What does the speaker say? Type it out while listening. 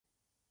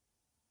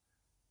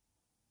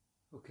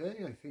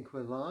Okay, I think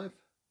we're live.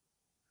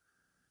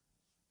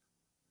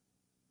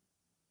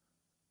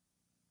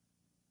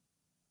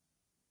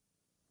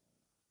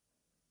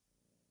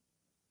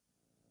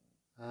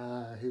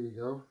 Here we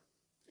go.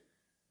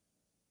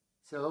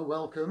 So,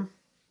 welcome.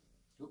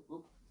 Oop,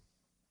 oop.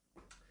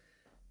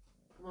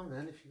 Come on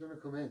then, if you're going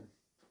to come in.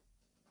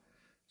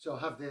 So I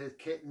have the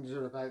kittens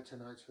are about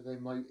tonight, so they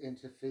might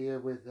interfere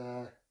with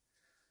the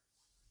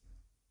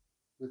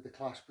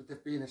class, but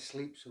they've been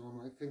asleep, so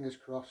I'm like fingers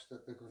crossed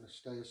that they're going to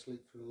stay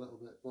asleep for a little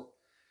bit. But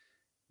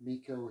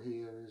Miko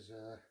here is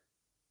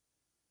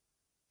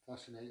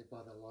fascinated by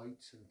the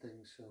lights and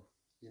things, so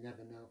you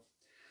never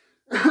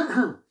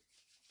know.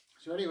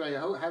 So anyway,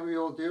 how are you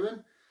all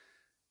doing?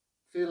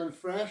 Feeling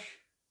fresh?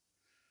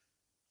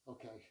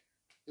 Okay,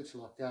 it's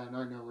lockdown.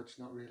 I know it's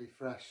not really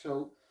fresh.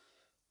 So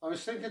I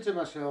was thinking to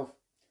myself,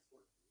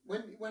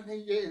 when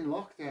you're in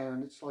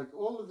lockdown, it's like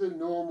all of the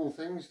normal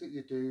things that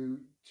you do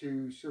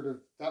to sort of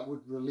that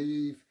would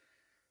relieve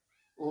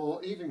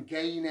or even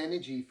gain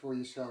energy for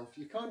yourself,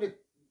 you kind of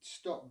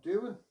stop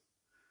doing.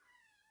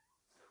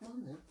 Come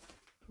on then.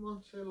 Come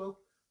on, say hello.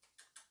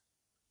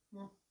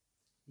 Come on.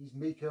 He's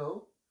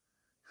Miko.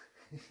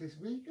 This is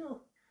Miko.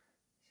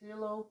 Say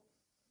hello.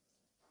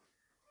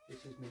 This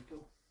is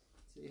Miko.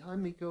 Say hi,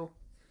 Miko.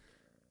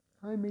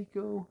 Hi,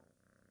 Miko.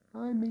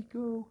 Hi,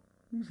 Miko.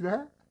 Who's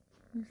that?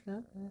 Who's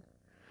that there?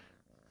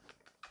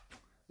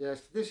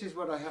 Yes, this is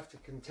what I have to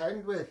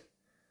contend with.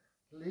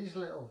 These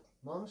little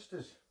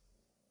monsters.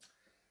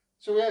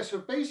 So yeah, so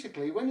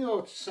basically when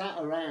you're sat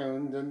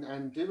around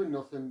and doing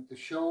nothing, the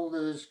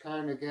shoulders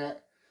kind of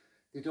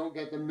they don't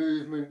get the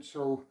movement,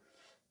 so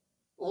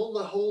all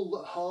the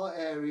whole heart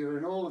area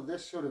and all of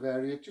this sort of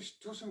area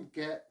just doesn't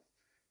get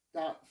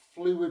that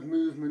fluid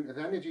movement of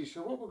energy.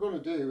 So what we're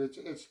going to do,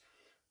 it's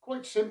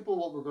quite simple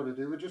what we're going to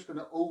do. We're just going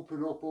to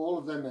open up all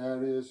of them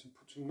areas and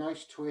put some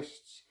nice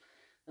twists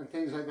and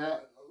things like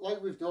that,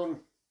 like we've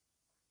done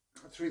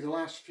through the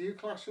last few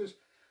classes.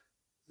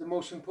 The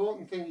most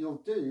important thing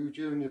you'll do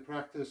during your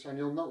practice, and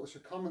you'll notice a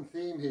common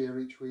theme here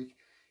each week,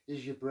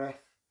 is your breath.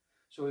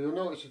 So you'll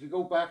notice if you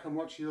go back and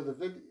watch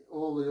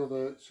all the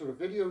other sort of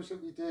videos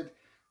that we did,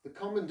 the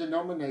common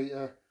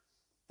denominator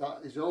that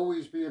is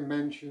always being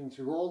mentioned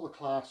through all the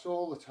class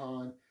all the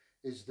time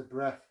is the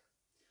breath.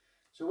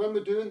 So when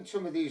we're doing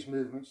some of these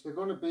movements, they're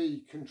going to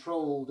be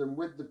controlled and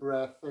with the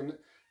breath, and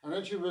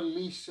as you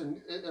release,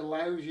 and it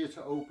allows you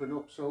to open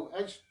up. So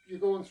as you're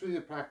going through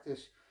your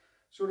practice,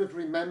 sort of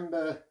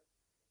remember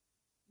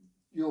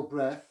your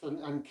breath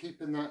and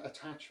keeping that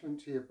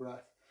attachment to your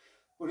breath.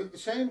 But at the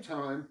same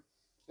time,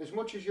 as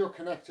much as you're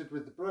connected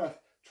with the breath,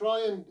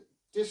 try and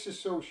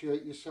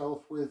disassociate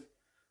yourself with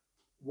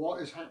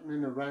what is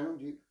happening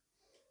around you.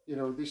 You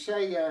know, they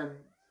say,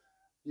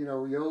 you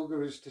know,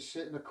 yoga is to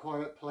sit in a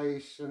quiet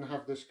place and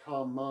have this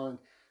calm mind.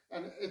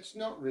 And it's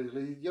not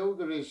really.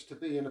 Yoga is to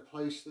be in a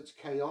place that's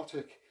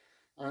chaotic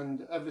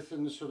and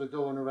everything's sort of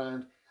going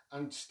around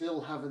and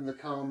still having the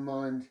calm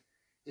mind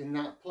in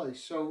that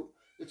place. So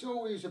it's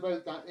always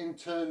about that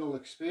internal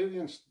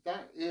experience.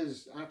 That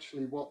is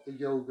actually what the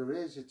yoga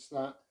is. It's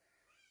that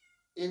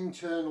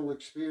internal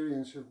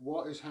experience of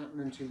what is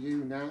happening to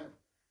you now.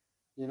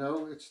 You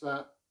know, it's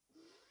that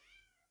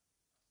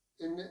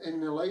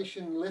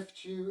inhalation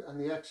lifts you and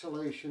the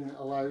exhalation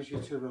allows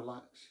you to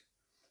relax.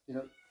 You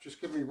know,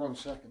 just give me 1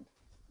 second.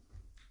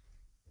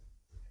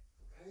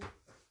 Okay,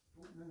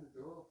 opening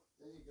the door.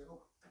 There you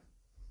go.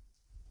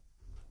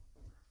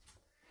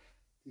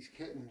 These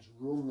kittens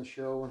run the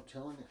show, I'm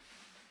telling you.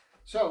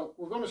 So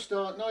we're going to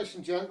start nice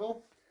and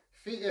gentle.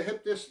 Feet are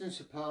hip distance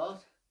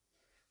apart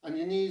and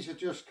your knees are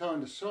just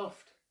kind of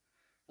soft.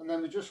 And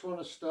then we just want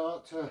to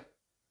start to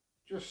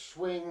just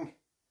swing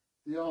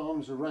the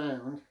arms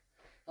around.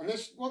 And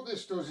what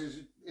this does is,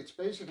 it's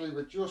basically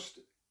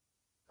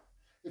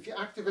if you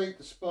activate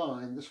the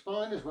spine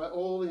is where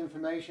all the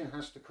information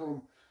has to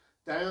come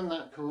down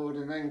that cord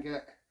and then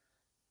get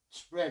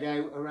spread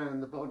out around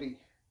the body.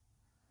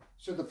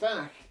 So the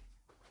back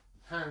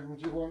hand,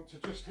 you want to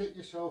just hit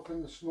yourself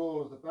in the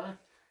small of the back,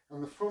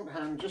 and the front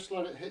hand, just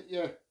let it hit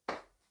you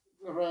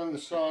around the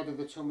side of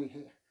the tummy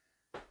here.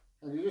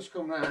 And you just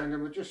come round,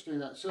 and we're just doing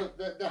that. So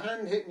the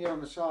hand hitting you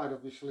on the side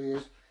obviously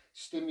is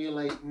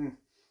stimulating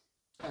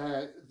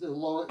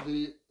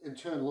the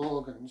internal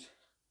organs,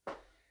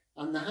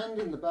 and the hand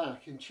in the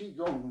back in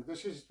Qigong,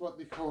 this is what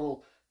they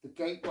call the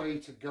gateway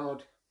to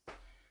God.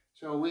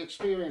 So we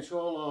experience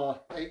all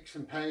our aches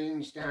and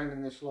pains down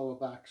in this lower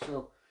back,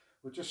 so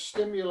we're just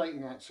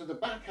stimulating that. So the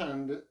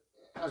backhand,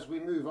 as we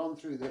move on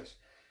through this,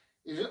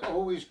 is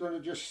always going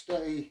to just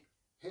stay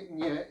hitting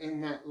you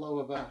in that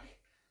lower back,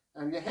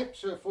 and the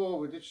hips are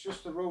forward. It's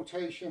just a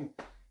rotation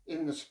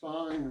in the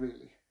spine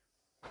really.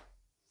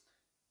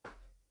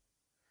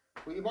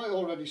 But you might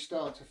already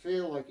start to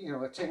feel like, you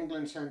know, a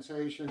tingling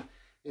sensation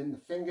in the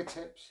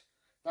fingertips.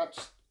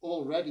 That's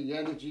already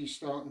energy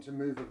starting to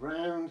move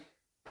around.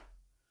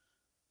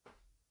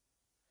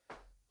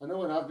 I know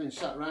when I've been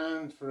sat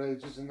around for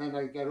ages and then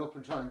I get up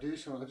and try and do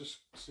something, I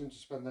just seem to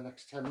spend the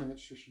next 10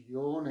 minutes just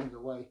yawning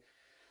away.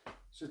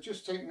 So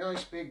just take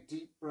nice big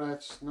deep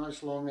breaths,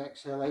 nice long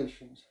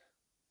exhalations.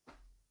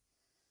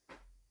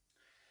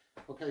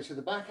 Okay, so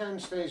the back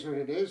hand stays where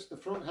it is. The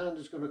front hand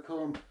is going to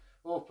come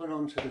open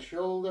onto the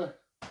shoulder.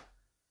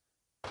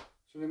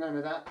 So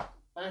remember that,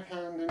 back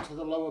hand into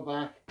the lower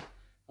back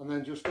and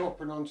then just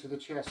open onto the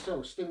chest.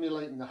 So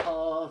stimulating the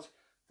heart,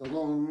 the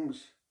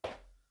lungs.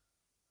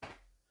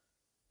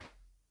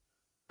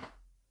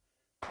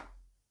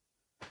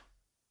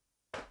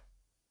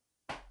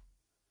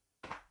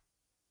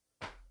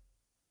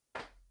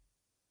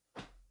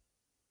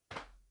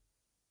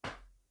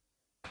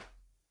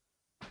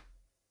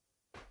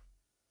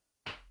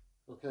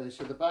 Okay,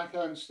 so the back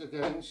hand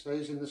again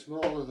stays in the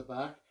small of the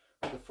back.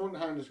 The front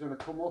hand is going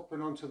to come up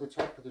and onto the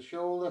top of the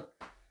shoulder.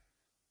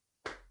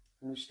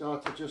 And you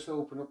start to just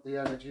open up the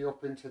energy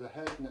up into the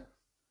head now.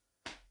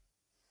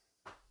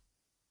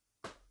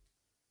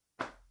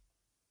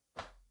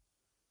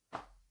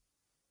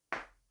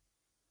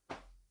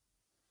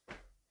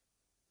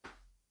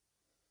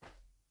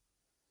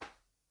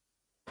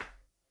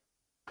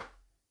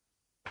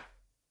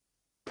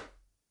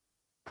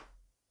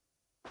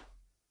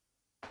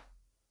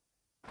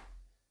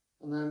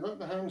 And then let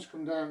the hands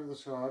come down to the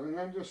side and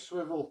then just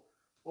swivel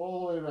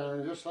all the way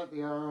around, just like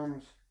the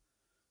arms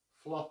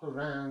flop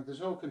around. There's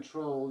no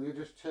control, you're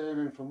just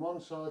turning from one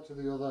side to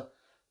the other,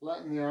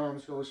 letting the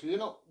arms go. So you're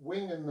not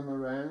winging them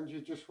around, you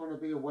just want to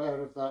be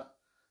aware of that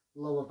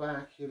lower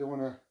back. You don't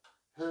want to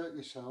hurt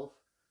yourself,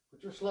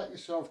 but just let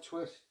yourself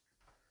twist.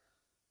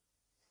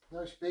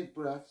 Nice big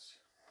breaths.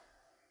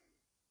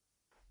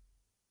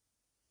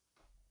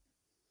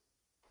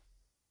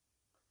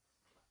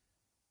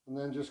 And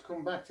then just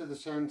come back to the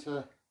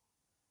center.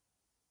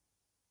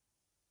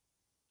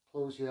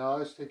 Close the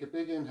eyes, take a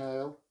big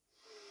inhale.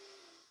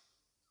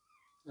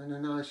 And a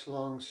nice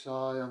long sigh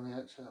on the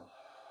exhale.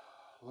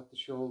 Let the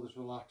shoulders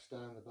relax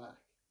down the back.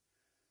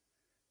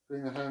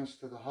 Bring the hands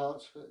to the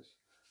heart space.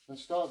 And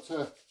start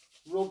to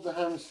rub the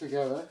hands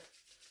together.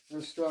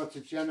 And start to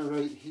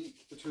generate heat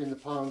between the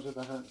palms of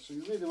the hands. So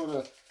you really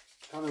want to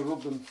kind of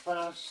rub them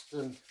fast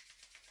and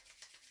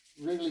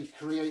really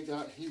create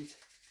that heat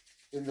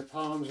in the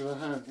palms of the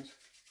hands.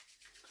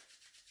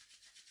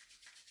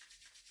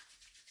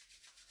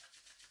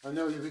 I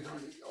know you'll be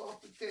going, oh,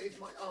 but Dave,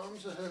 my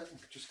arms are hurting.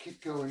 Just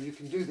keep going, you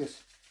can do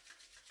this.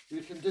 You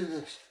can do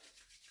this.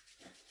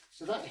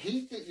 So that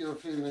heat that you're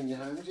feeling in your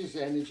hands is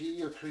energy.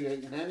 You're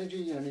creating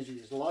energy. Energy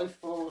is life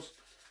force.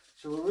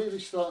 So we're really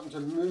starting to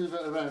move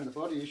it around the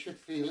body. You should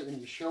feel it in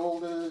your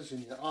shoulders,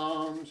 in your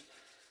arms.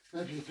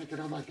 Maybe you're thinking,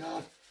 oh my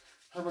God,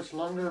 how much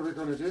longer are we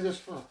going to do this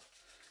for?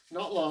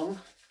 Not long.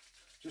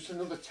 Just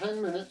another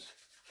 10 minutes.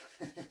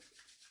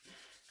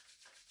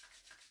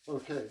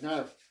 Okay,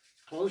 now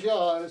close your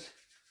eyes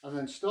and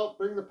then stop.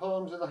 Bring the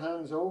palms of the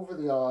hands over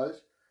the eyes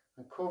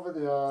and cover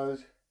the eyes.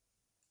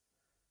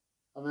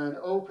 And then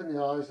open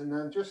the eyes and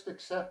then just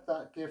accept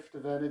that gift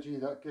of energy,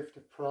 that gift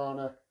of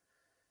prana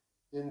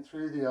in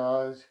through the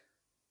eyes.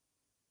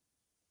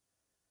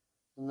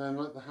 And then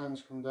let the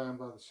hands come down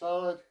by the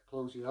side.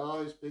 Close your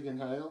eyes, big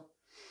inhale.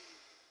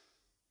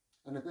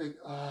 And a big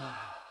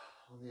ah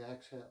on the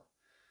exhale.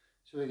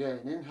 So again,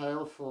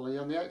 inhale fully.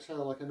 On the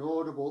exhale, like an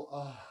audible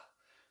ah.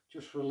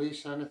 Just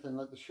release anything.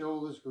 Let the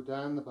shoulders go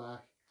down the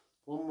back.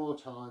 One more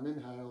time.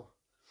 Inhale.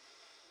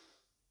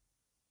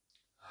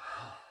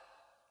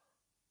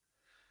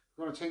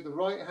 We're going to take the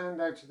right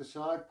hand out to the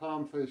side,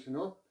 palm facing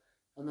up,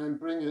 and then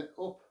bring it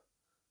up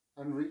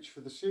and reach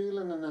for the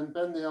ceiling, and then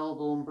bend the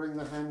elbow and bring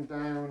the hand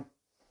down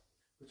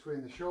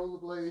between the shoulder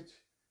blades.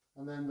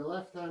 And then the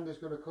left hand is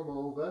going to come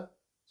over,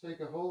 take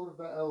a hold of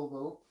that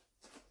elbow.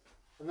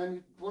 And then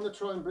you want to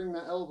try and bring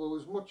that elbow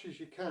as much as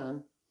you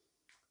can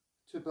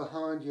to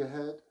behind your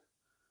head.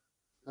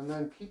 And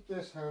then keep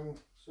this hand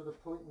sort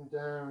of pointing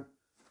down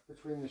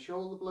between the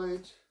shoulder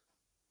blades.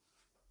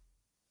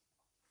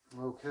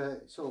 Okay,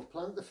 so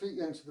plant the feet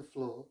into the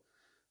floor.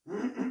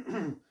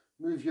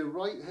 Move your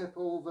right hip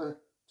over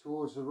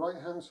towards the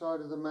right hand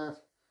side of the mat.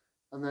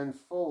 And then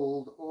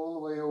fold all the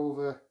way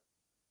over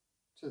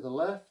to the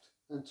left.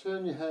 And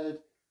turn your head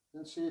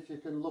and see if you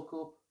can look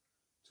up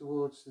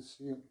towards the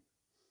ceiling.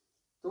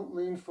 Don't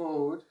lean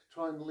forward,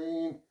 try and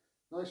lean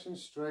nice and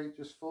straight,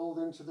 just fold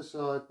into the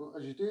side. But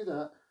as you do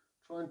that,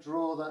 try and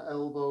draw that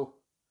elbow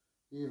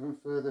even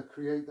further,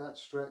 create that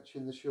stretch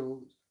in the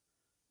shoulders.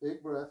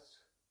 Big breaths.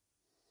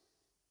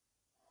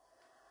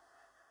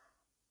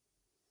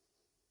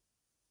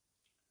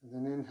 And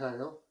then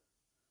inhale,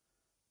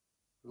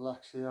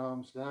 relax the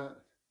arms down,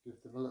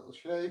 give them a little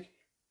shake.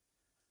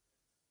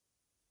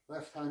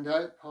 Left hand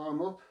out,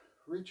 palm up,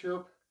 reach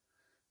up,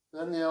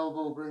 bend the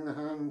elbow, bring the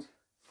hand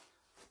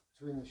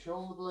between the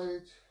shoulder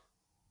blades.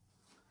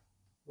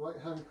 Right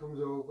hand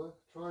comes over.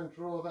 Try and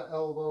draw that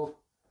elbow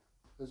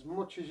as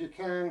much as you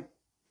can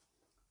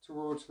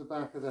towards the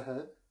back of the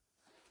head.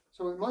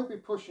 So it might be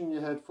pushing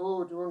your head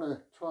forward. You want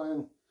to try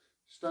and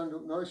stand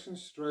up nice and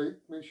straight.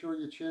 Make sure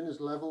your chin is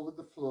level with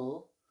the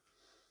floor.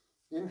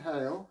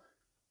 Inhale.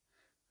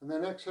 And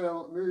then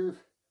exhale, move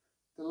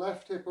the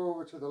left hip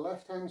over to the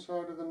left hand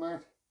side of the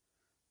mat.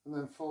 And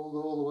then fold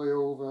all the way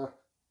over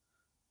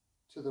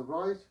to the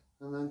right,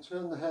 and then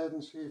turn the head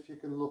and see if you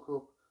can look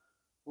up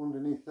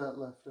underneath that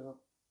left arm.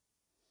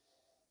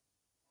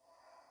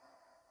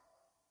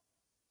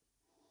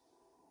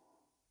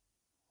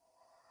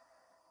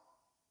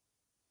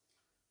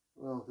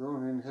 Well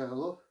done.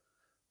 Inhale up,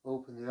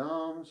 open the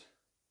arms,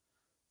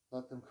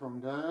 let them come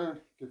down,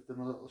 give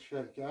them a little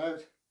shake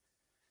out.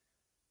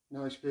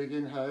 Nice big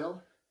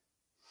inhale.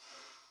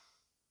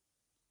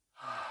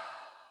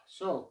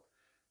 So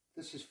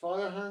this is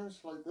fire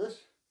hands, like this.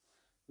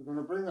 We're going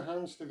to bring the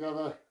hands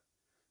together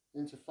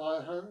into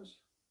fire hands,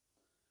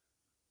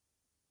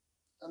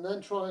 and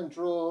then try and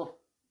draw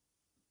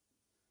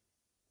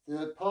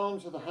the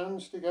palms of the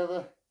hands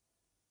together,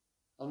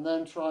 and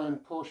then try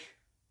and push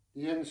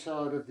the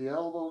inside of the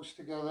elbows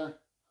together,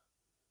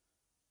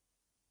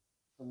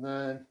 and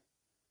then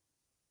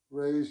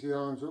raise the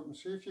arms up and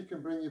see if you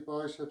can bring your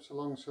biceps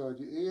alongside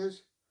your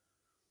ears.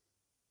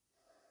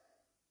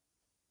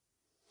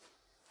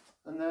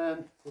 And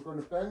then we're going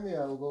to bend the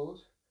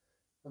elbows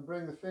and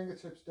bring the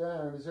fingertips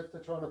down as if they're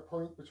trying to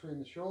point between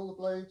the shoulder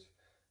blades.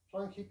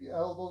 Try and keep your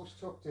elbows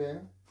tucked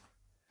in,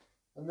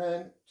 and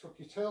then tuck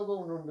your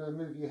tailbone under,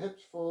 move your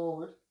hips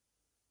forward,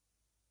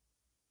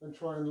 and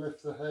try and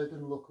lift the head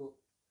and look up.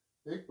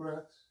 Big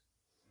breaths.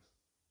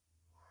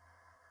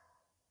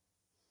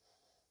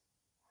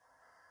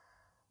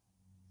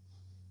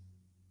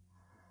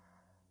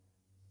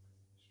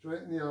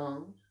 Straighten the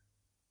arms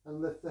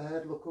and lift the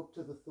head, look up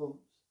to the thumbs.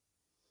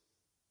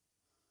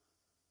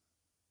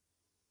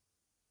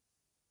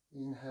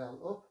 Inhale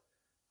up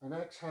and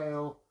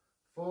exhale,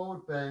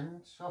 forward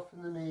bend,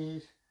 soften the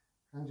knees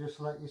and just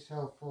let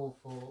yourself fall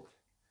forward.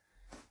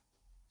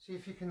 See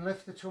if you can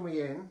lift the tummy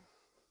in,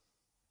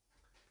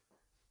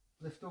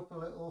 lift up a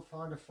little,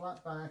 find a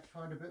flat back,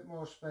 find a bit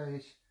more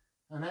space,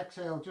 and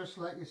exhale, just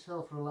let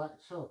yourself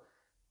relax. So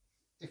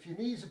if your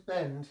knees are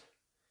bent,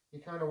 you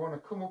kind of want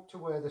to come up to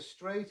where they're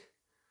straight,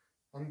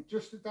 and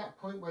just at that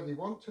point where they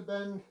want to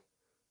bend,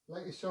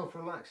 let yourself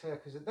relax there,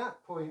 because at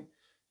that point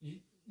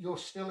you're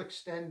still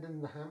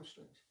extending the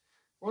hamstrings.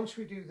 Once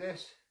we do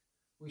this,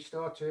 we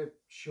start to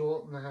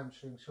shorten the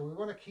hamstrings, so we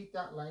want to keep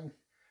that length,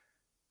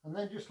 and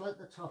then just let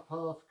the top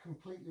half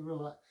completely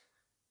relax.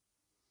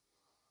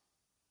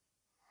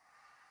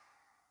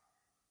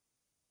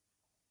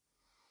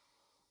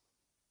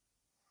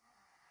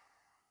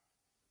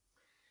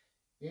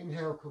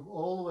 Inhale, come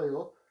all the way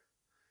up,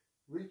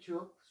 reach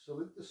up,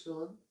 salute the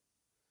sun,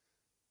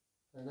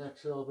 and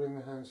exhale, bring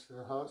the hands to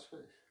the heart space.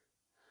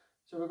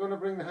 So we're going to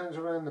bring the hands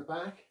around the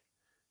back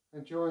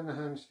and join the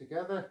hands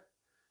together,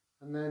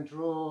 and then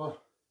draw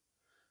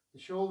the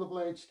shoulder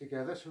blades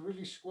together. So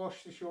really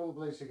squash the shoulder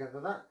blades together.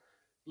 That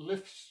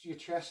lifts your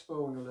chest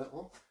bone a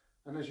little,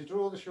 and as you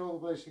draw the shoulder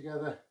blades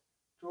together,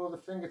 draw the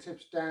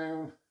fingertips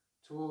down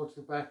towards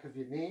the back of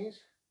your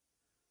knees.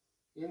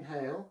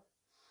 Inhale.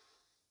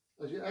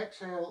 As you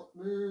exhale,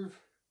 move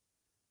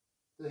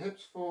the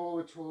hips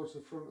forward towards the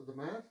front of the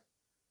mat.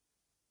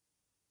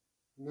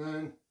 And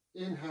then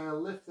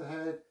inhale, lift the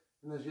head,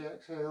 and as you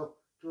exhale,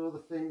 draw the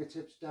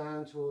fingertips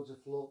down towards the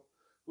floor.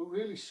 But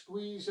really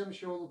squeeze them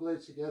shoulder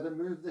blades together,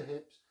 move the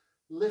hips,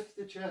 lift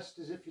the chest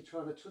as if you're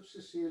trying to touch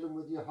the ceiling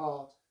with your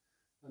heart,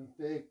 and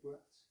big breaths.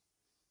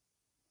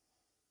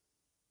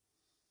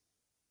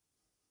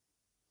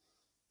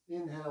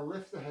 Inhale,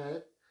 lift the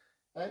head,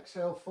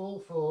 exhale, fall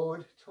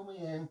forward, tummy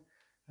in,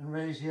 and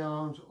raise the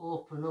arms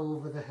up and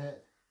over the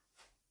head.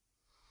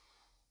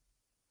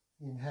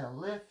 Inhale,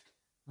 lift,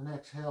 and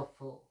exhale,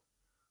 fall.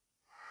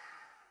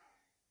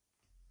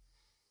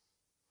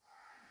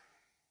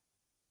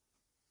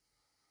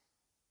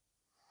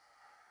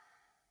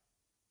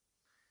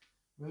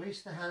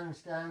 Release the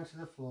hands down to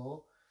the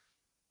floor,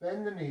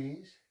 bend the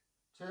knees,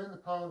 turn the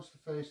palms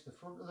to face the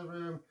front of the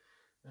room,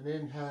 and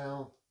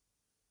inhale,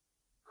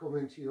 come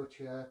into your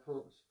chair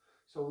pose.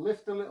 So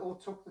lift a little,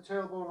 tuck the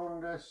tailbone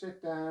under,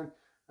 sit down,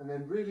 and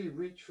then really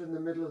reach from the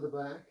middle of the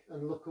back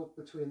and look up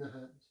between the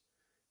hands.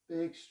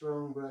 Big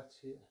strong breaths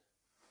here.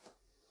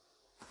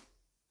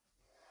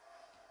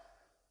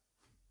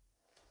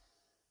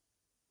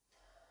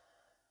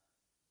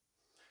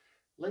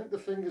 Link the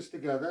fingers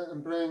together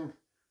and bring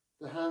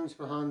the hands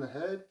behind the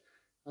head,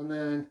 and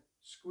then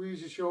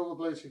squeeze the shoulder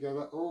blades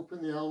together,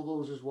 open the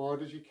elbows as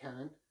wide as you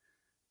can.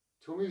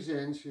 Tummy's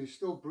in, so you're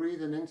still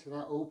breathing into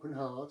that open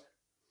heart.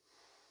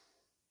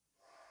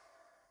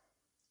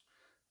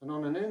 And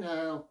on an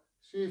inhale,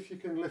 see if you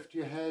can lift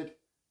your head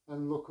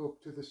and look up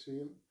to the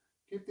ceiling.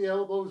 Keep the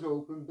elbows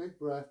open, big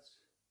breaths.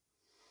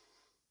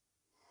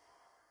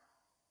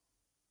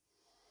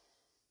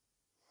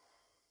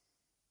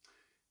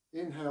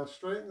 Inhale,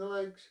 straighten the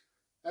legs.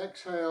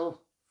 Exhale,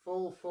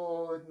 fall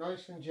forward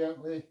nice and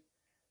gently.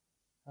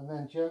 And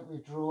then gently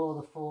draw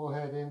the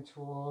forehead in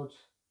towards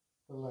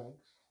the legs.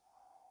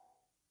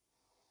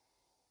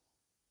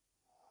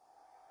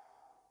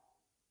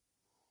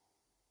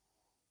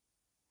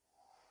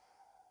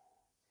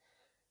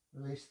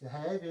 Release the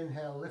head,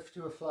 inhale, lift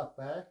to a flat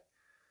back.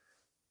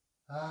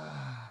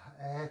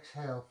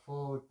 Exhale,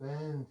 forward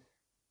bend.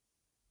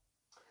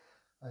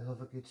 I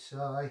love a good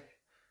sigh.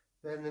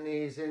 Bend the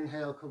knees,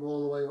 inhale, come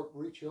all the way up,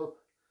 reach up,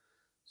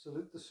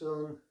 salute the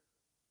sun.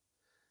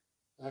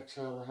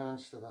 Exhale the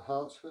hands to the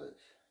heart space.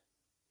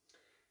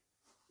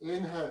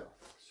 Inhale,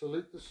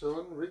 salute the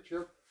sun, reach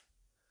up.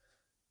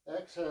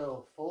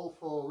 Exhale, fall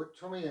forward,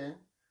 tummy in.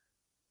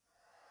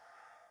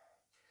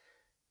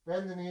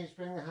 Bend the knees,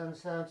 bring the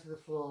hands down to the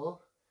floor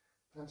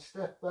and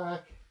step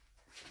back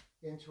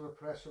into a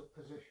press up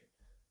position.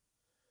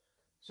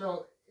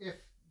 So if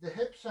the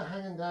hips are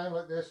hanging down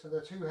like this and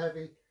they're too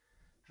heavy,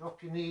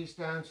 drop your knees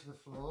down to the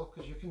floor,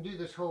 because you can do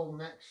this whole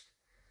next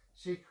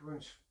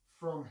sequence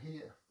from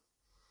here.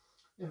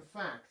 In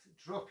fact,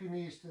 drop your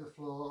knees to the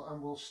floor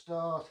and we'll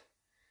start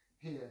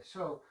here.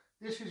 So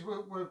this is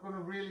where we're going to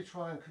really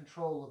try and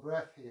control the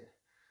breath here.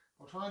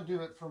 I'll try and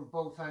do it from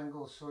both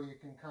angles so you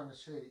can kind of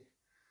see.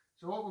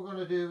 So what we're going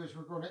to do is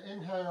we're going to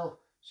inhale,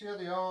 see how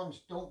the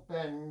arms don't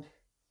bend.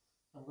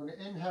 I'm going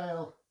to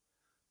inhale,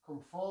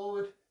 come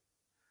forward.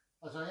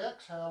 As I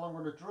exhale, I'm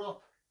going to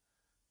drop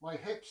my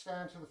hips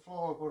down to the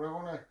floor, but I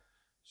want to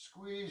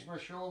squeeze my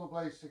shoulder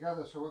blades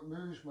together so it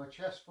moves my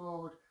chest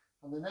forward.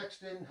 And the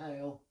next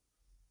inhale,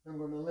 I'm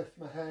going to lift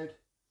my head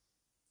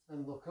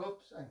and look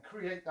up and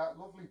create that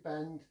lovely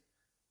bend.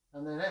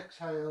 And then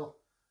exhale,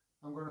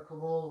 I'm going to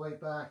come all the way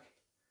back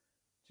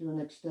to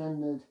an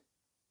extended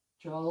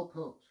child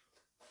pose.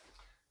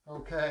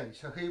 Okay,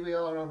 so here we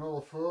are on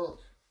all fours.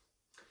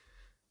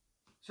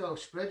 So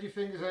spread your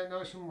fingers out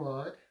nice and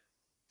wide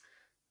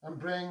and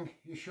bring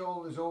your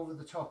shoulders over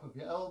the top of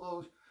your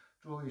elbows.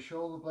 Draw your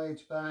shoulder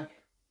blades back.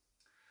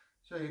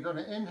 So you're going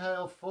to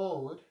inhale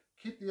forward,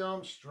 keep the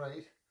arms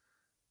straight,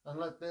 and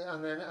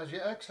then as you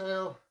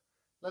exhale,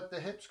 let the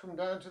hips come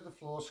down to the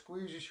floor,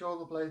 squeeze your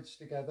shoulder blades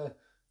together,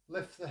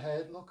 lift the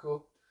head, look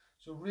up.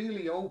 So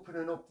really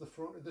opening up the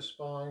front of the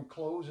spine,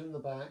 closing the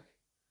back.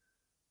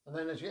 And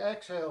then as you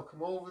exhale,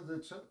 come over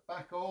the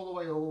back all the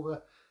way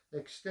over,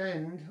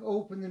 extend,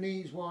 open the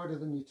knees wider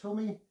than your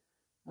tummy,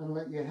 and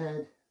let your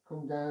head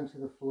come down to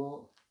the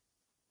floor.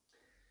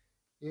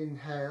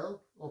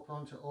 Inhale, up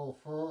onto all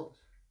fours.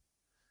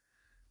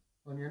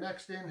 On your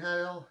next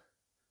inhale,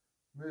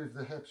 move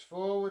the hips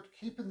forward,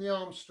 keeping the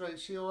arms straight.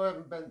 See how I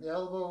haven't bent the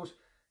elbows?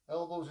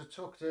 Elbows are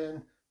tucked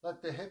in.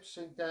 Let the hips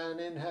sink down.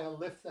 Inhale,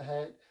 lift the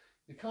head.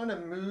 You're kind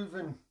of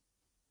moving,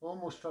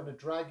 almost trying to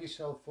drag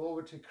yourself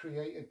forward to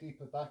create a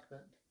deeper back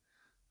bend.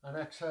 And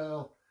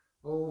exhale,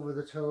 over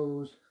the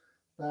toes,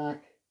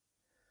 back.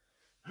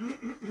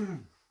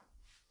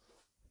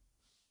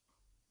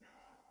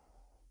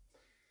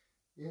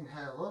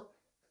 Inhale up.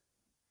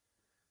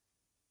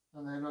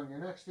 And then on your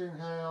next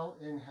inhale,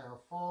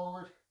 inhale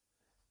forward.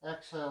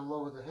 Exhale,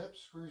 lower the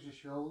hips, squeeze your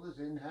shoulders.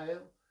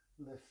 Inhale,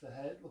 lift the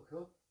head, look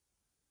up.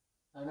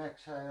 And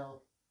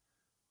exhale,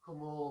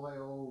 come all the way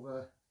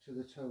over to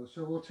the toes.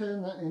 So we'll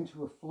turn that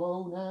into a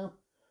flow now.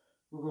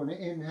 We're going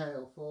to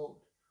inhale forward,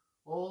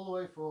 all the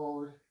way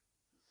forward.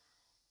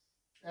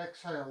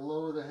 Exhale,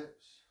 lower the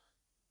hips.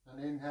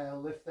 And inhale,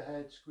 lift the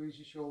head, squeeze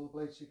your shoulder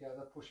blades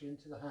together, push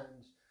into the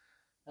hands.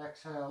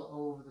 Exhale,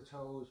 over the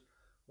toes,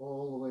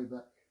 all the way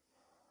back.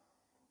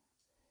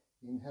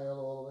 Inhale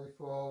all the way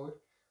forward,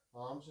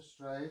 arms are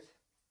straight,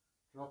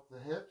 drop the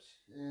hips,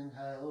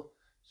 inhale,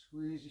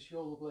 squeeze your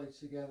shoulder blades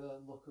together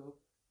and look up,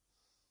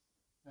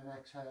 and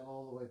exhale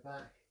all the way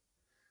back.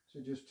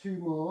 So just two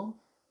more.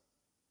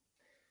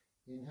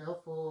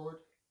 Inhale forward,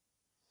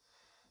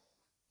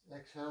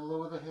 exhale,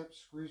 lower the hips,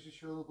 squeeze your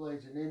shoulder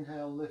blades, and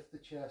inhale, lift the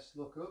chest,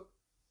 look up,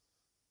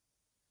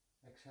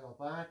 exhale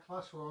back,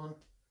 last one.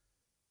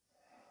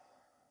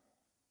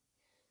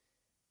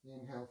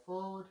 Inhale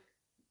forward,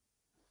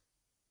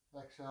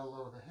 exhale,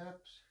 lower the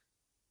hips,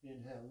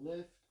 inhale,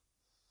 lift,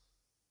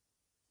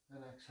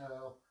 and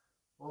exhale,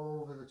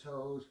 over the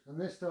toes. And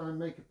this time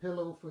make a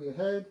pillow for your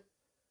head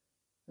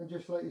and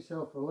just let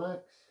yourself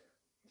relax.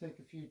 Take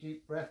a few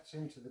deep breaths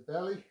into the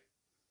belly.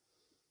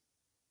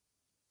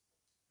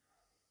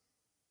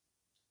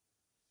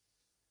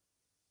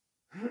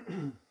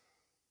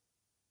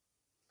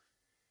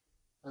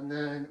 And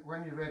then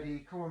when you're ready,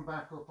 coming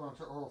back up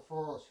onto all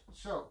fours.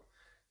 So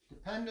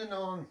depending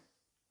on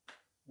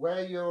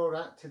where you're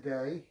at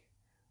today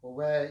or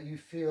where you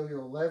feel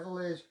your level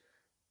is,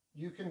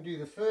 you can do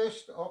the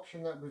first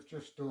option that we've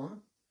just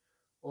done,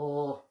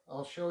 or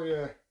I'll show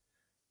you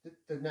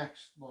the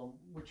next one,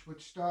 which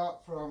would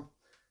start from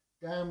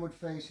downward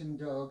facing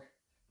dog.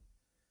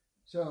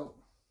 So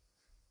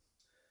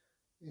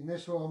in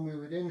this one we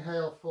would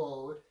inhale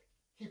forward,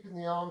 keeping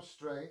the arms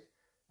straight,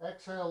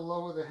 exhale,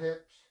 lower the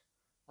hips,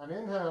 and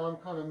inhale, I'm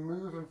kind of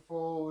moving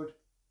forward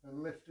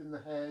and lifting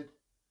the head,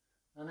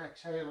 and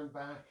exhaling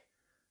back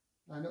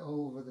and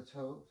over the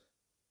toes.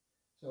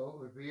 So it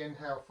would be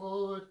inhale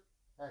forward,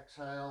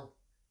 exhale,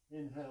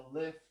 inhale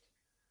lift,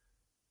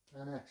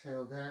 and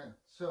exhale down.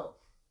 So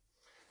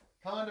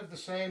kind of the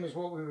same as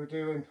what we were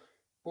doing,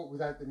 but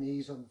without the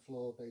knees on the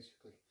floor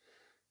basically.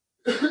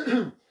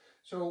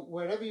 So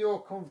wherever you're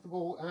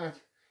comfortable at,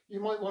 you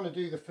might want to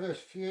do the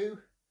first few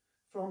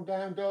from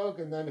down dog,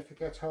 and then if it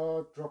gets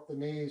hard, drop the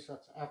knees.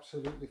 That's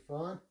absolutely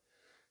fine.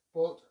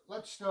 But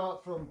let's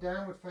start from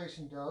downward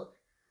facing dog.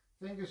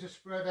 Fingers are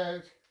spread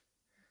out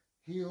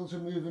Heels are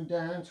moving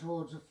down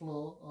towards the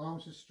floor,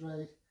 arms are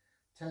straight,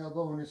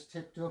 tailbone is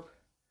tipped up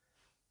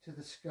to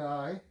the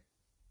sky.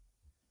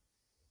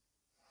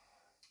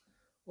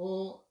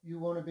 Or you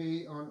want to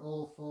be on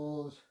all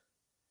fours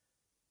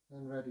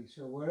and ready.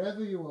 So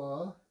wherever you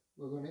are,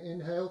 we're going to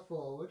inhale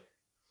forward.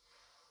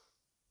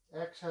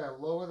 Exhale,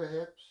 lower the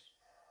hips.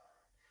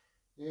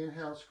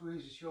 Inhale,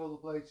 squeeze the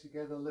shoulder blades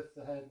together, lift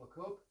the head, look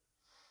up.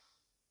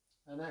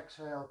 And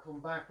exhale,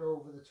 come back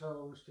over the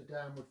toes to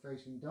downward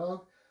facing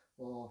dog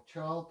or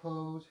child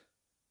pose.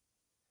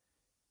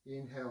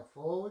 Inhale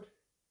forward.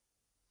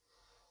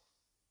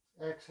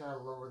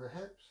 Exhale, lower the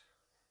hips.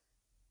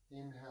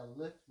 Inhale,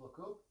 lift, look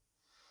up.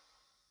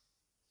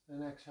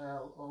 And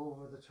exhale,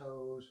 over the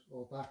toes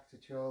or back to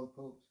child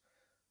pose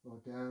or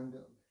down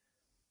dog.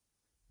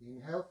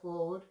 Inhale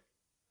forward.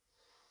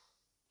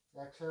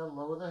 Exhale,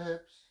 lower the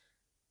hips.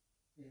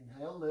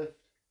 Inhale, lift.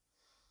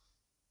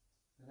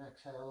 And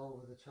exhale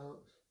over the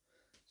toes.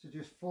 So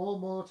just 4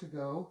 more to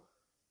go.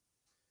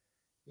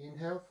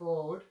 Inhale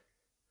forward.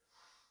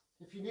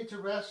 If you need to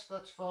rest,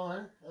 that's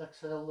fine.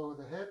 Exhale, lower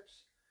the hips.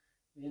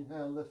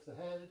 Inhale, lift the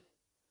head.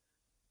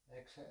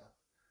 Exhale.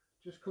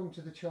 Just come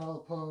to the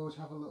child pose,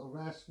 have a little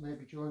rest,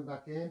 maybe join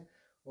back in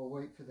or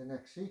wait for the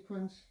next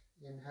sequence.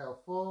 Inhale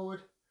forward.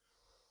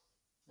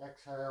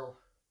 Exhale,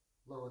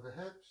 lower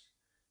the hips.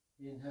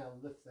 Inhale,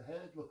 lift the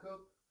head, look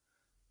up.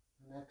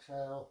 And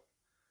exhale,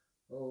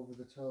 over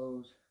the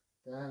toes,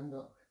 down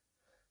dog.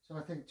 So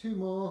I think 2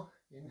 more.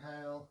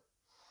 Inhale,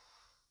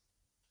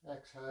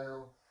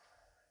 exhale,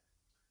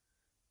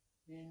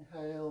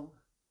 inhale,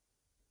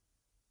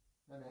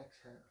 and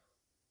exhale.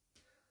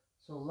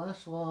 So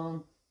last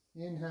one.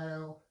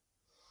 Inhale,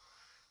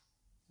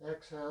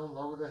 exhale,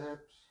 lower the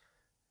hips.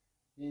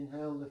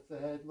 Inhale, lift the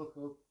head, look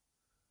up.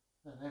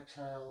 And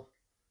exhale,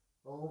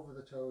 over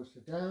the toes to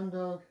down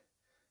dog.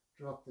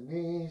 Drop the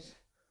knees.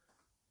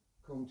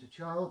 Come to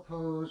child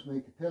pose,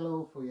 make a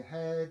pillow for your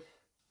head.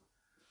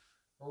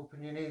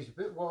 Open your knees a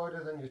bit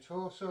wider than your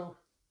torso,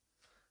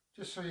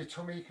 just so your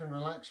tummy can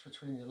relax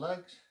between your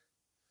legs.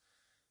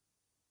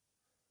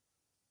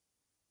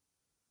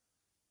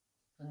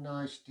 And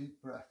nice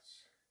deep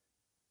breaths.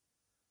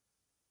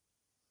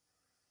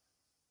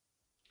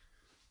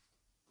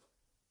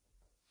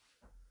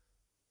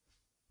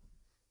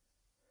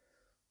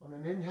 On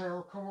an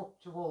inhale, come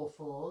up to all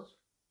fours.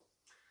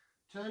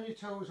 Turn your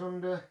toes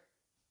under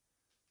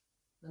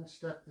and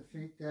step the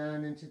feet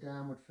down into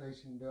downward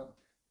facing dog.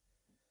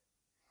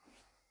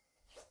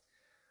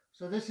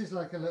 So this is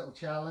like a little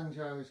challenge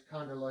I always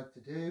kind of like to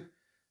do.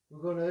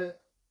 We're going to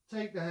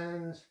take the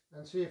hands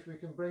and see if we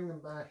can bring them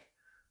back,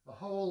 a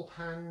whole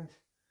hand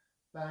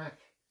back,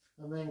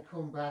 and then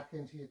come back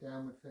into your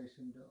downward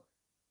facing dog.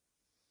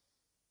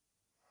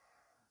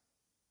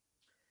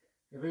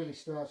 It really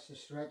starts to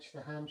stretch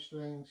the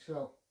hamstrings,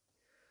 so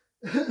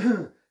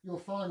you'll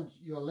find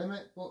your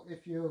limit, but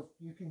if you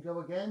can go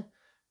again,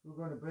 we're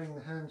going to bring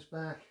the hands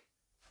back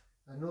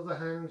another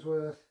hand's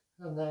worth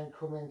and then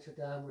come into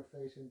downward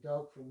facing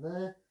dog from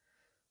there.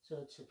 So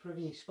it's a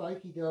pretty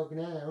spiky dog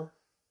now.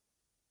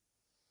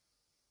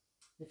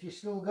 If you're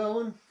still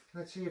going,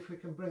 let's see if we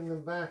can bring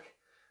them back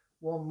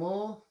 1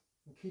 more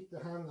and keep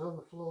the hands on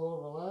the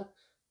floor, relax.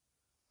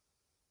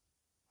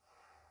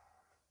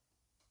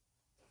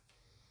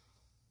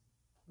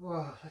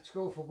 Well, let's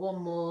go for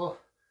 1 more.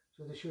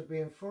 So they should be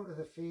in front of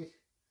the feet.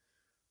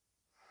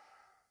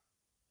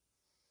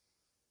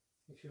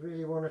 If you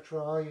really want to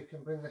try, you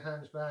can bring the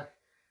hands back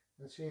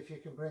and see if you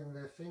can bring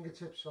the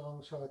fingertips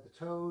alongside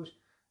the toes,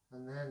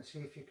 and then see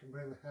if you can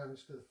bring the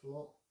hands to the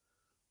floor.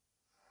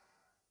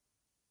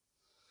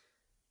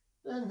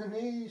 Bend the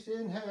knees,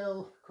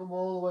 inhale, come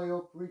all the way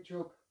up, reach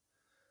up,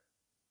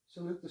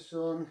 salute the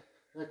sun,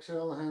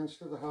 exhale the hands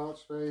to the heart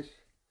space,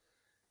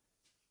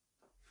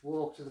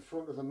 walk to the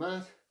front of the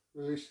mat,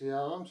 release the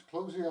arms,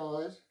 close the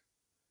eyes,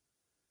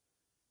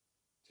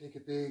 take a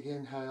big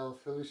inhale,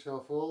 fill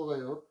yourself all the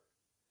way up.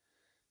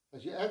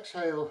 As you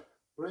exhale,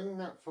 bring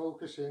that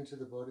focus into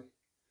the body.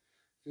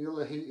 Feel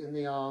the heat in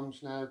the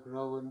arms now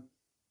growing,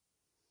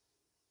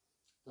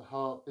 the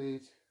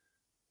heartbeat,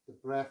 the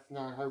breath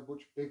now, how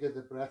much bigger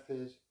the breath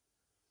is.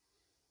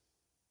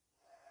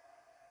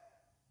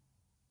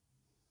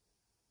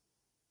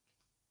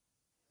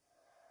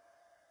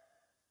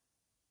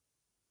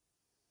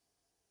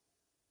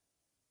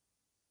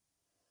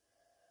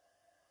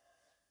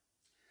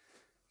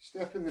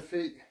 Stepping the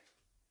feet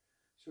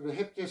sort of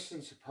hip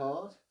distance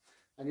apart,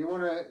 and you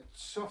want to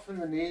soften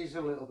the knees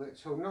a little bit,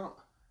 so not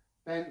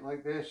bent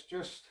like this,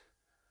 just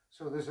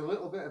so there's a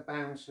little bit of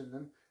bounce in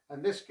them,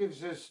 and this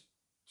gives us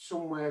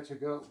somewhere to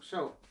go.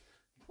 So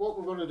what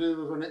we're going to do,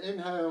 we're going to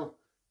inhale,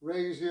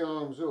 raise the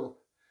arms up.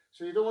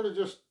 So you don't want to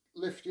just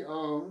lift your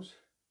arms.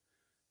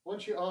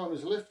 Once your arm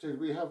is lifted,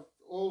 we have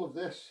all of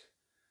this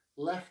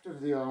left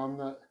of the arm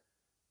that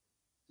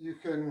you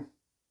can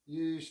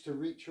use to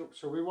reach up.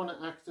 So we want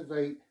to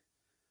activate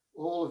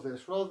all of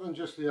this rather than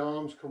just the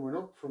arms coming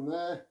up from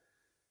there.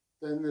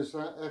 Then there's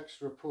that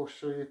extra push,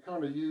 so you're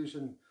kind of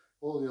using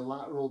all your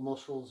lateral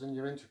muscles and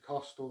your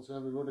intercostals,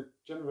 and we want to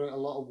generate a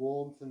lot of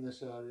warmth in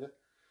this area.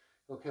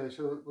 Okay,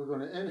 so we're going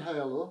to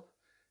inhale up,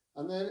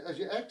 and then as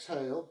you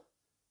exhale,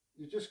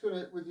 you're just going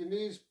to, with your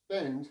knees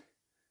bent,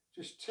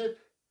 just tip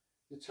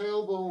your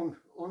tailbone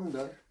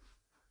under,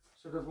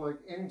 sort of like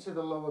into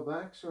the lower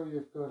back, so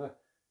you've got a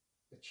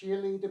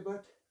cheerleader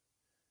butt.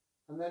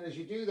 And then as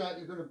you do that,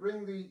 you're going to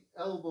bring the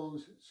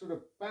elbows sort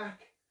of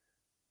back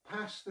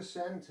past the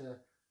center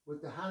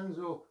with the hands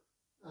up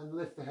and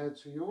lift the head.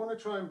 So you want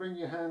to try and bring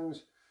your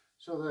hands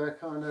so they're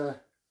kind of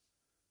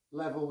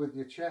level with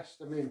your chest.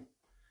 I mean,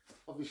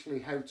 obviously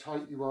how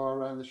tight you are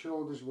around the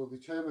shoulders will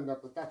determine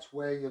that, but that's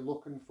where you're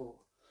looking for.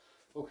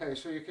 Okay,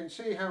 so you can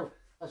see how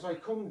as I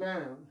come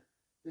down,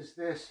 there's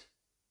this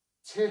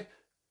tip,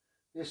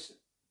 this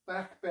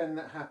back bend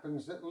that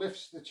happens that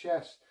lifts the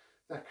chest,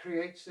 that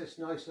creates this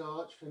nice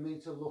arch for me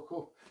to look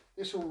up.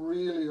 This will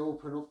really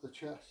open up the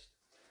chest.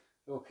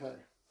 Okay,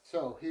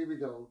 so here we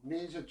go.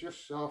 Knees are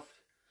just soft,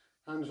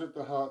 hands at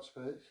the heart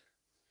space.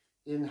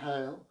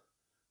 Inhale,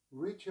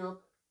 reach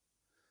up,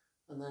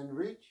 and then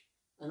reach.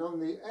 And on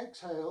the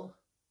exhale,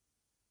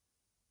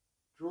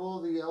 draw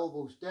the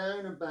elbows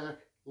down and back,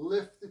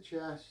 lift the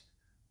chest.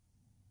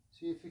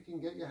 See if you can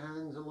get your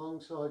hands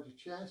alongside your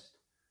chest.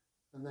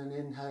 And then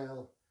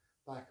inhale,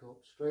 back up,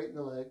 straighten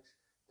the legs.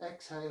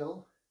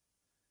 Exhale,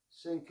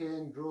 sink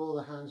in, draw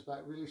the hands back,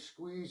 really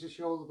squeeze the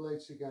shoulder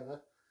blades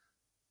together.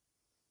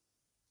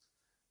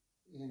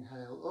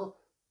 Inhale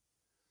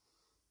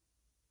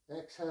up.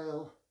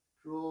 Exhale,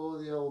 draw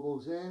the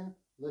elbows in,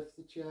 lift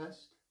the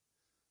chest.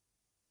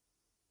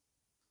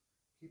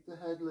 Keep the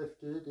head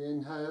lifted,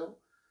 inhale.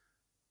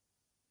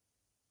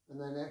 And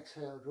then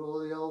exhale, draw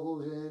the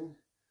elbows in.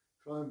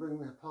 Try and bring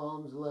the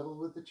palms level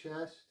with the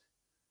chest.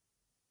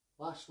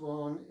 Last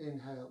one,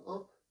 inhale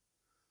up.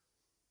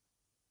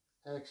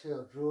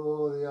 Exhale,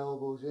 draw the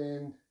elbows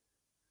in.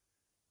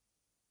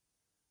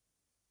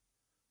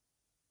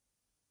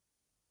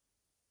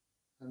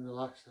 And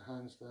relax the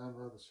hands down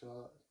by the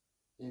side.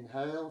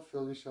 Inhale,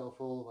 fill yourself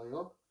all the way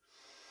up.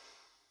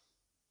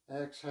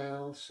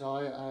 Exhale,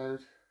 sigh it out,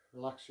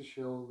 relax the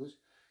shoulders.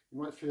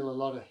 You might feel a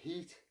lot of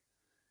heat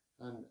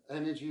and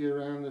energy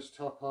around this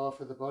top half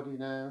of the body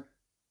now,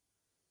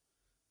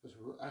 because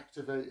we're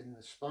activating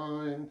the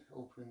spine,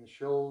 opening the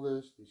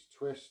shoulders, these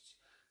twists.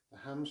 The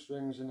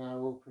hamstrings are now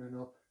opening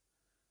up.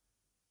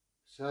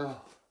 So,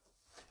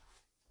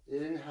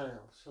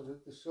 inhale,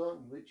 salute the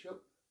sun, reach up,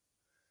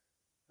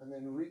 and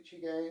then reach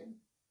again.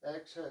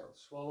 Exhale,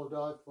 swallow,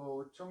 dive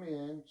forward, tummy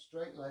in,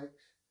 straight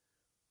legs.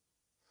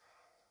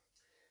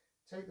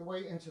 Take the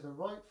weight into the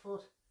right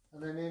foot,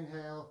 and then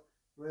inhale,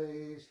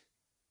 raise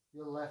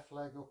your left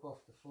leg up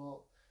off the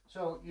floor.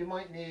 So you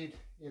might need,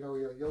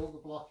 your yoga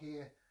block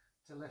here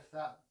to lift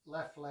that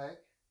left leg.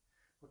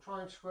 We'll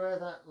try and square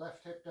that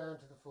left hip down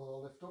to the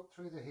floor, lift up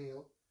through the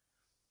heel.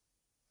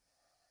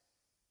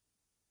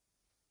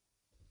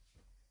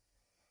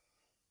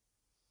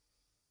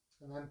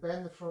 And then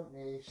bend the front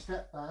knee,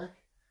 step back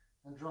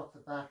and drop the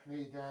back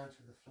knee down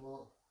to the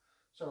floor.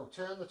 So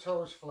turn the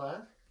toes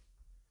flat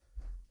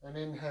and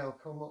inhale,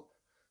 come up.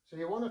 So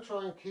you want to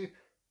try and keep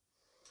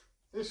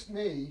this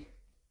knee,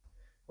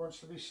 wants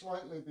to be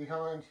slightly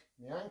behind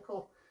the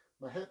ankle.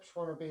 My hips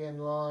want to be in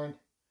line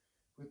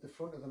with the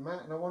front of the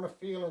mat, and I want to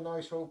feel a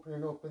nice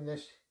opening up in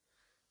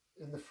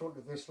the front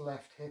of this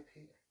left hip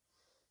here.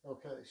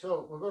 Okay,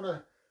 so we're going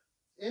to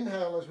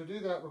inhale. As we do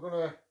that, we're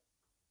going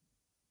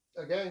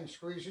to again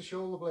squeeze the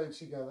shoulder blades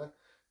together,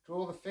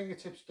 draw the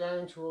fingertips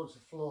down towards the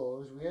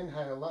floor. As we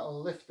inhale,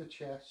 that'll lift the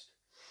chest,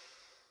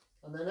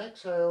 and then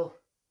exhale,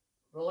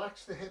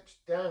 relax the hips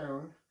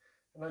down.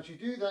 And as you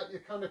do that, you're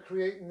kind of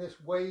creating this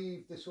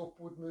wave, this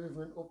upward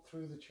movement up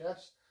through the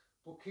chest,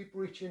 but keep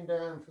reaching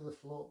down for the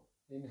floor.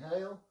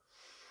 Inhale,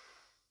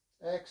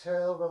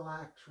 exhale,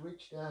 relax,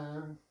 reach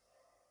down.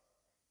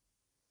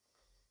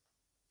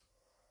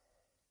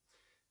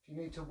 If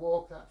you need to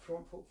walk that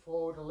front foot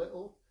forward a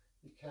little,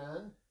 you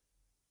can.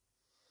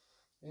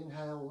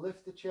 Inhale,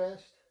 lift the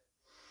chest.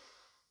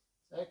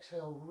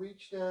 Exhale,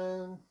 reach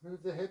down,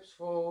 move the hips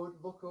forward,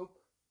 look up.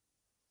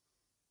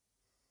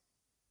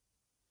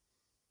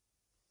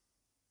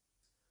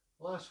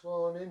 Last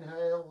one,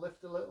 inhale,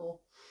 lift a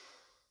little.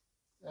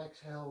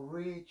 Exhale,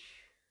 reach.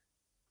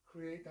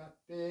 Create that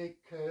big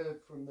curve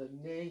from the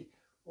knee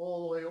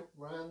all the way up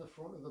around the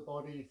front of the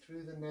body,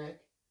 through the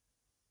neck.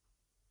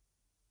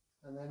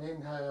 And then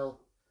inhale,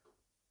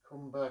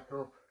 come back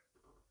up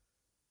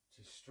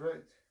to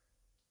straight.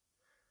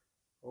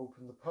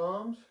 Open the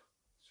palms.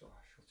 So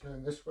I shall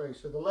turn this way.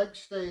 So the legs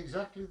stay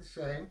exactly the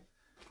same.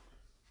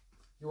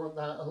 You want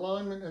that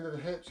alignment into the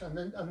hips, and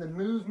the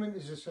movement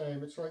is the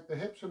same. It's like the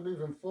hips are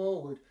moving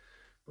forward,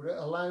 but it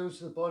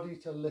allows the body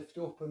to lift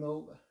up and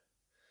over.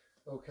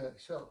 Okay,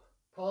 so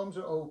palms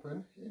are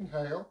open.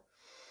 Inhale.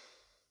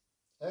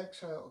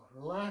 Exhale.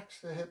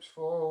 Relax the hips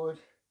forward,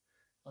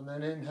 and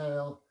then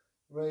inhale.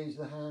 Raise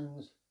the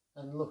hands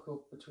and look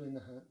up between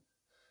the hands.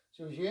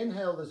 So as you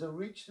inhale, there's a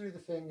reach through the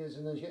fingers,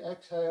 and as you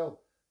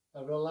exhale,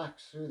 a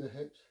relax through the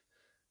hips.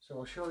 So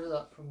I'll show you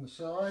that from the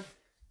side.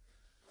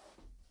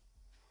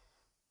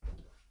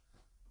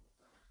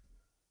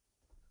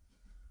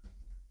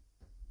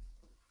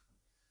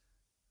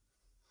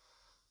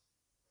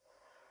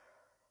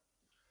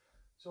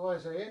 So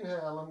as I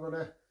inhale, I'm going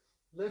to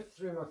lift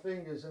through my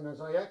fingers, and as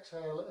I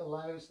exhale, it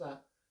allows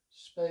that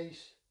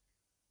space.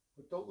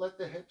 But don't let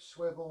the hips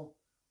swivel.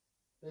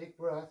 Big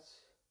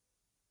breaths.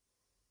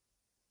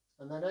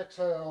 And then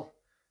exhale,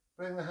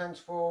 bring the hands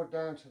forward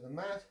down to the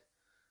mat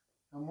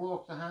and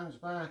walk the hands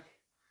back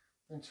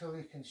until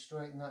you can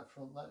straighten that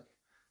front leg.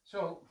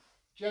 So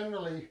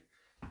generally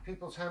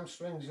people's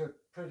hamstrings are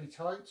pretty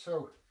tight,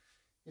 so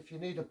if you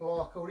need a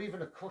block or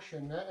even a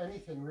cushion,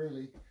 anything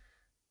really,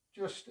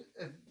 just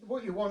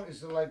what you want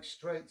is the leg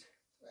straight.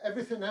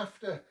 Everything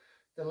after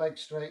the leg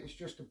straight is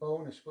just a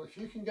bonus, but if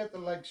you can get the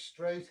leg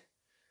straight,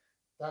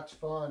 that's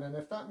fine. And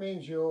if that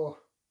means you're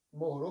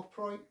more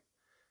upright,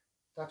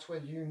 that's where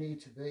you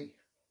need to be.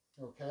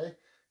 Okay,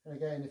 and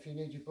again, if you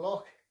need your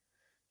block,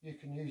 you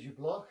can use your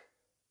block.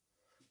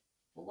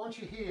 But once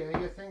you're here,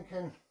 you're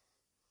thinking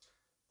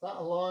that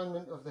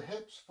alignment of the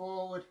hips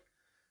forward.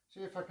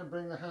 See if I can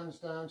bring the hands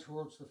down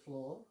towards the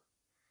floor.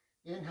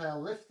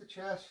 Inhale, lift the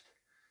chest,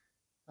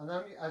 and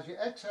then as you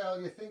exhale,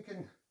 you're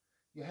thinking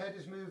your head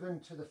is moving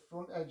to the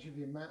front edge of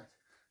your mat,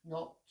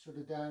 not sort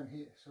of down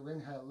here. So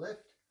inhale,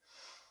 lift,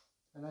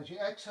 and as you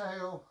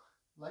exhale,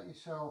 let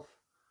yourself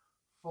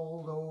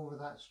fold over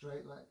that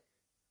straight leg.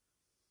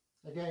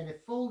 Again,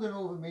 if folding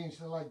over means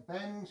the leg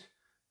bends,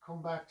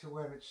 come back to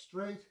where it's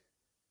straight.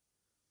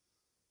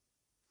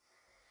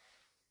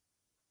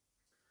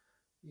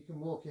 You can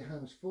walk your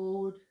hands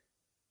forward.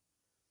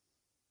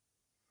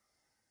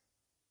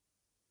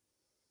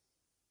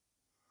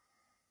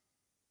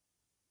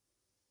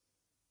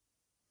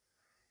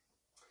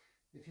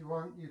 If you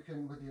want, you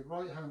can, with your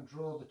right hand,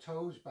 draw the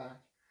toes back,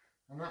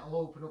 and that'll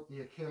open up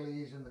the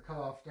Achilles and the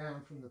calf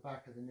down from the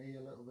back of the knee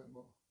a little bit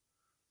more.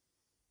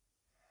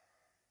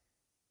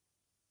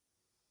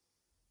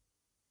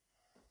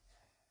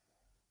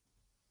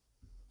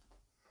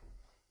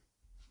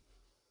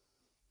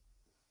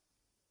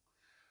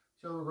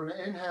 So we're going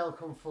to inhale,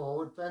 come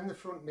forward, bend the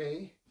front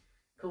knee,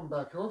 come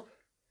back up,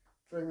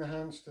 bring the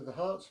hands to the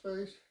heart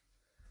space.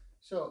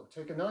 So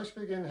take a nice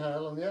big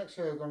inhale, on the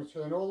exhale we're going to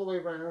turn all the way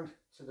around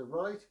to the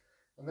right,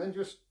 and then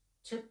just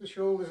tip the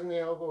shoulders and the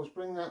elbows,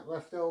 bring that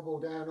left elbow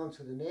down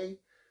onto the knee,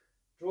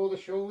 draw the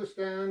shoulders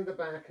down the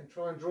back and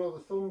try and draw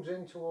the thumbs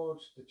in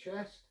towards the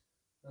chest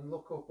and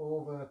look up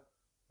over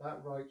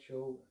that right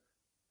shoulder.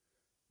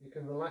 You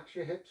can relax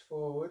your hips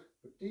forward,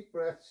 but deep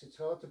breaths. It's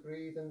hard to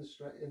breathe in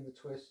the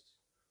twists.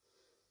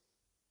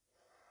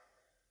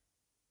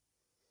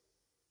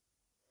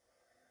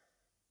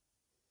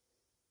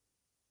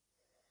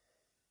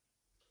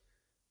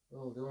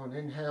 Well done.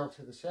 Inhale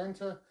to the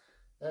center.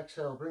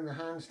 Exhale, bring the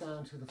hands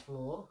down to the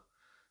floor.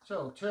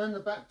 So turn the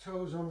back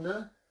toes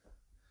under,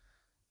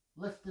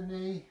 lift the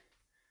knee,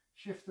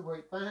 shift the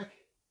weight back,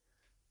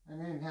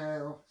 and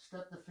inhale,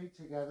 step the feet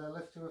together,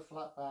 lift to a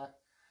flat back,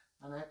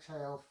 and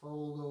exhale,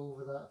 fold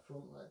over that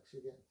front legs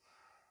again.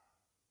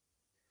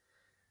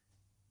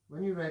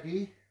 When you're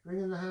ready,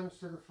 bringing the hands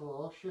to the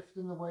floor,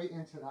 shifting the weight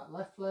into that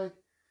left leg,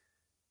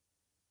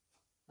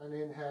 and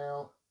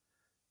inhale,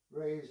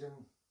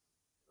 raising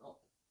up.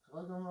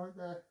 Have I gone right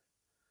there?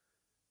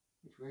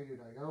 Which way did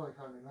I go? I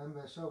can't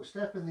remember. So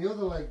stepping the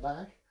other leg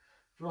back,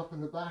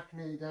 dropping the back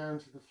knee down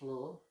to the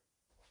floor,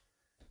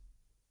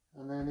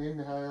 and then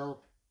inhale,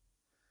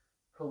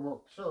 come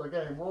up. So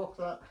again, walk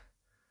that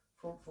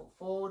front foot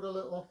forward a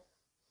little,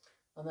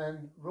 and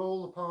then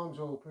roll the palms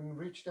open,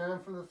 reach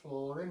down from the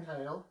floor,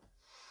 inhale,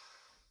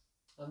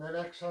 and then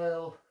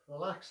exhale,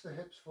 relax the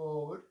hips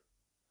forward.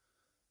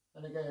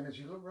 And again, as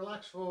you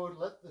relax forward,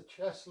 let the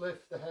chest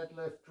lift, the head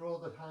lift, draw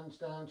the hands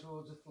down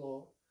towards the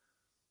floor.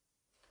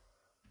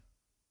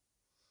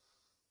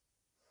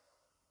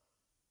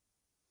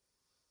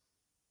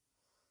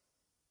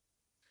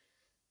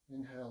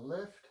 Inhale,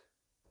 lift.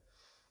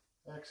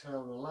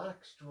 Exhale,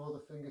 relax, draw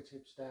the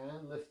fingertips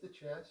down, lift the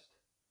chest.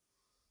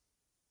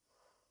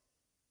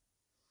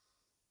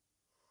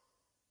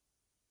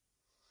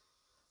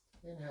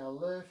 Inhale,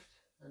 lift,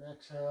 and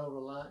exhale,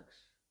 relax.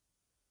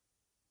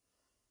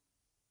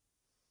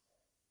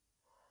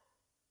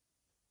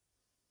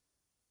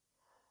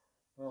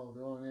 Well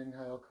done.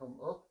 Inhale, come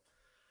up,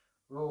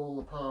 roll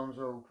the palms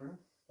open.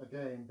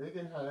 Again, big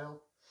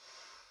inhale.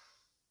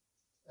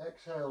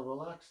 Exhale,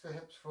 relax the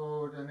hips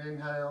forward, and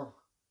inhale,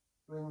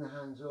 bring the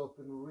hands up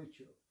and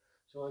reach up.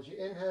 So as you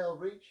inhale,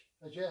 reach.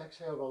 As you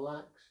exhale,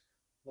 relax.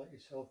 Let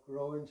yourself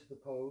grow into the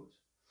pose.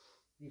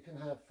 You can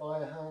have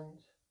fire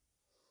hands.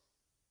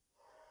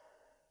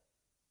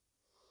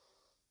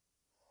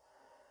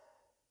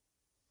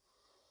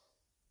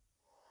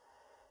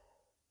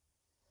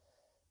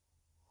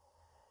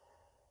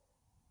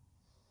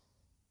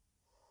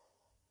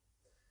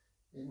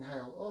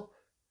 Inhale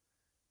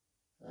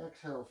up,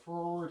 exhale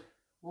forward,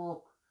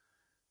 walk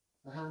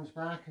the hands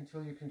back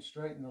until you can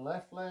straighten the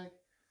left leg,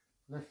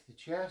 lift the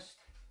chest,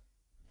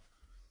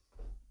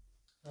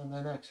 and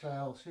then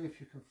exhale, see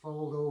if you can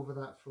fold over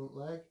that front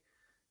leg,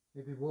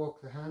 maybe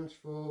walk the hands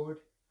forward.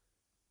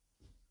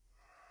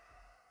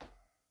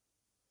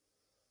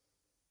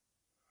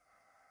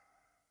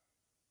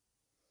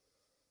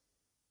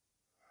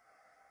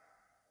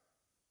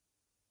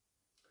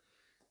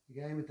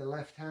 Again, with the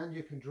left hand,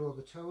 you can draw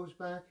the toes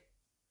back.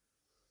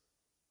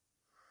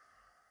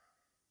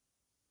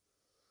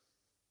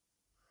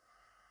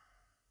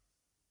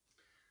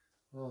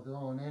 Well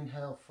done.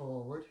 Inhale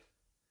forward.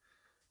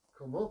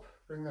 Come up,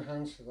 bring the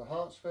hands to the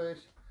heart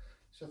space.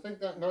 So think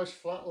that nice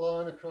flat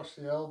line across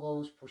the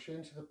elbows, push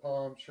into the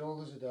palms,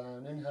 shoulders are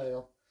down,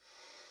 inhale.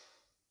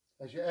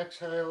 As you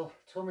exhale,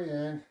 tummy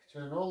in,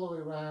 turn all the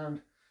way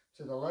around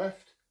to the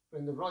left,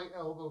 bring the right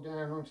elbow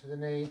down onto the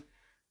knee,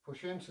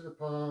 push into the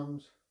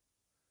palms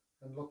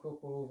and look up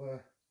over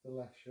the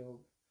left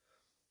shoulder.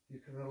 You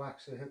can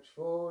relax the hips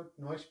forward,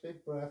 nice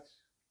big breaths.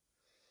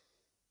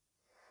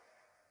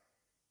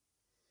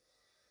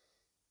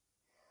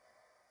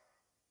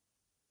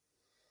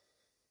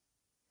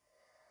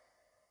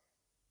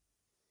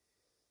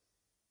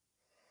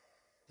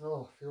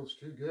 Oh, feels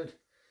too good.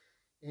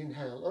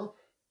 Inhale up,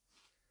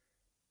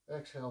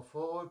 exhale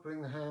forward,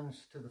 bring the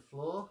hands to the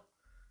floor,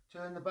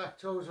 turn the back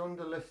toes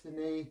under, lift the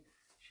knee,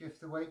 shift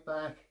the weight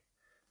back,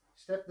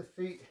 step the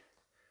feet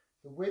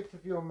the width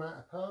of your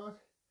mat apart.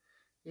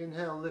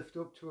 Inhale, lift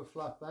up to a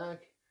flat back,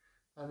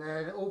 and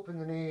then open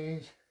the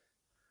knees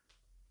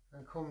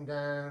and come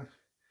down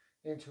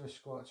into a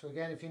squat. So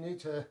again, if you need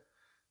to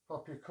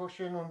pop your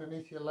cushion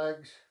underneath your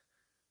legs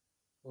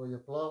or your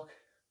block,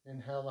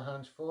 inhale the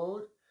hands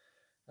forward,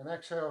 and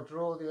exhale,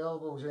 draw the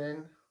elbows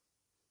in,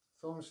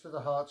 thumbs to the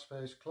heart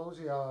space, close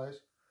the eyes,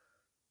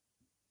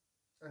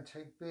 and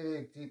take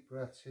big deep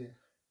breaths here.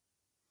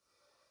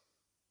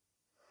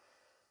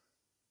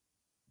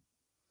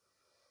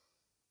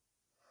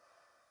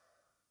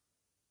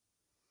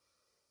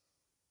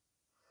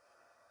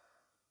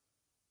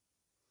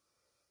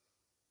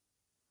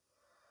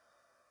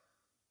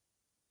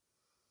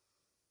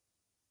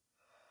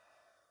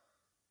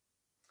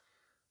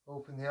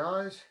 Open the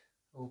eyes,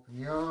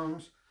 open the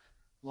arms,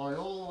 lie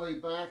all the way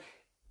back,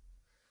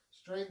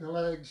 straighten the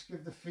legs,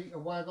 give the feet a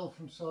waggle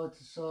from side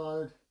to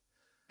side.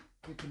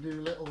 You can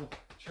do little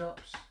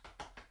chops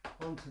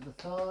onto the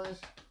thighs.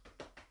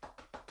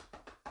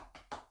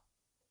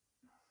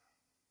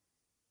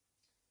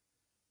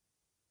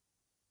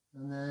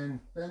 And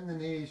then bend the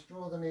knees,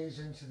 draw the knees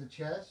into the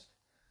chest,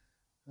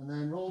 and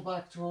then roll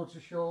back towards the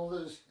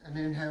shoulders, and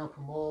inhale,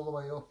 come all the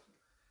way up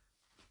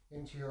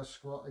into your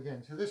squat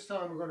again. So this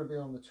time we're going to be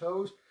on the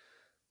toes.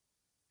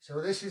 So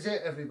this is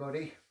it,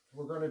 everybody.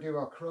 We're going to do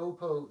our crow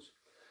pose.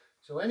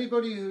 So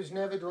anybody who's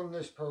never done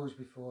this pose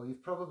before,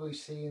 you've probably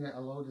seen it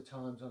a load of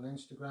times on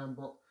Instagram,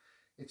 but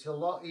it's a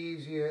lot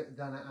easier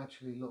than it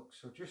actually looks.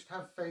 So just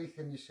have faith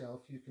in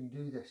yourself, you can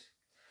do this.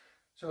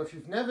 So if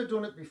you've never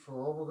done it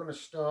before, we're going to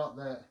start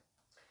there.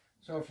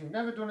 So if you've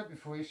never done it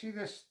before, you see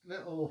this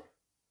little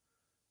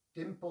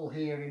dimple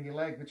here in your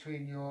leg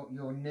between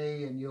your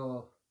knee and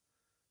your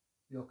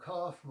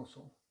calf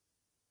muscle.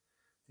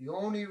 The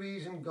only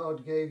reason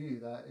God gave you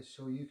that is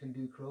so you can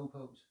do crow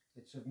pose.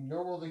 It's of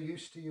no other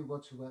use to you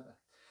whatsoever.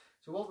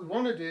 So what we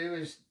want to do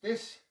is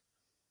this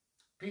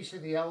piece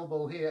of the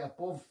elbow here,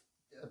 above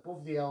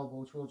the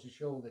elbow towards the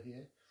shoulder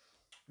here,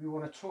 we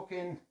want to tuck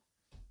in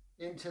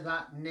into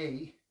that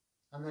knee,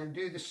 and then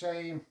do the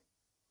same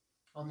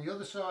on the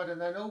other side, and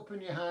then open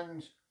your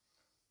hands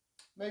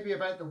maybe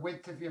about the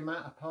width of your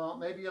mat apart,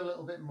 maybe a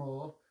little bit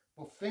more,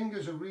 but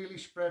fingers are really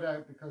spread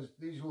out because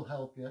these will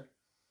help you.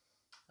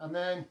 And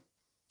then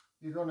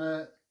you're going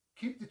to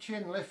keep the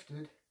chin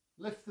lifted,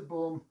 lift the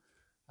bum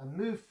and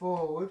move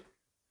forward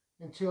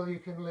until you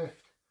can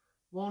lift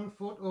one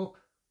foot up,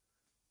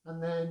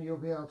 and then you'll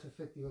be able to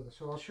fit the other.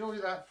 So I'll show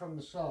you that from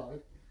the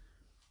side.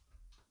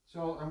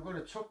 So I'm going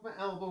to tuck my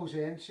elbows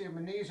in, see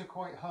my knees are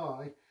quite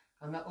high,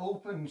 and that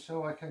opens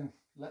so I can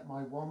let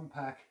my one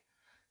pack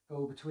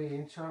go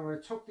between. So I'm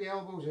going to tuck the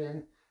elbows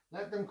in,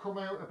 let them come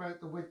out about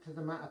the width of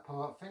the mat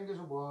apart, fingers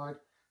are wide,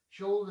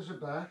 shoulders are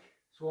back.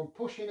 So I'm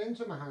pushing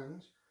into my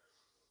hands,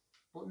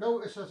 but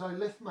notice as I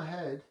lift my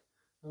head,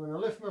 I'm going to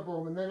lift my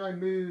bum and then I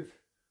move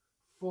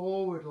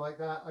forward like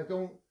that. I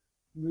don't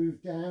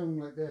move down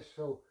like this.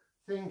 So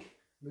think,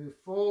 move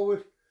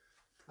forward,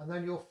 and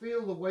then you'll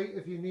feel the weight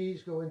of your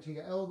knees go into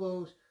your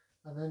elbows,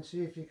 and then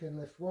see if you can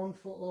lift one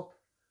foot up,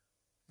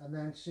 and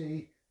then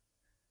see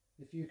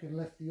if you can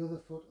lift the other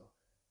foot up.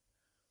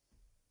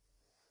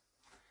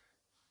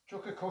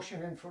 Chuck a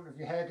cushion in front of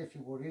your head if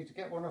you worry, to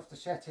get one off the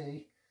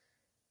settee,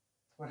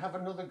 but have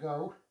another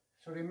go.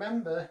 So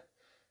remember,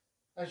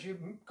 as you're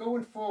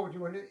going forward,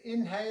 you want to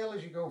inhale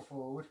as you go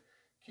forward,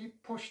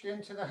 keep pushed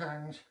into the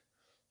hands,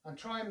 and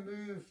try and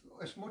move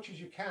as much as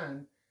you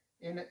can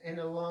in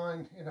a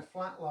line, in a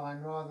flat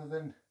line, rather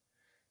than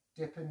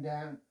dipping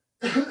down.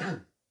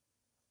 And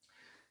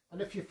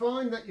if you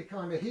find that you're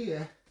kind of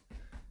here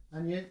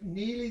and you're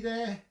nearly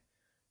there,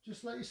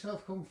 just let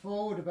yourself come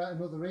forward about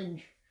another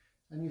inch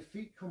and your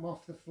feet come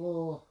off the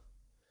floor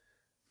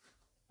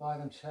by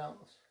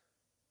themselves.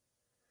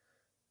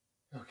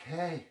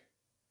 Okay,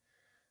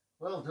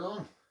 well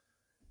done.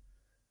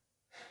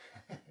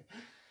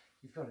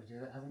 You've got to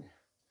do it, haven't you?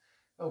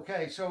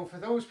 Okay, so for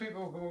those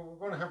people,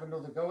 we're going to have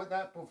another go at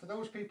that, but for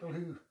those people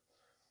who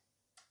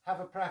have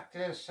a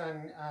practice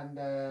and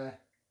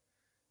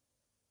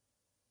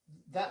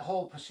that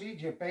whole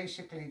procedure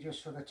basically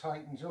just sort of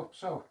tightens up.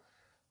 So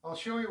I'll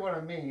show you what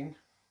I mean.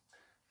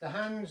 The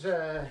hands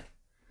are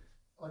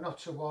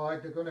not so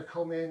wide, they're going to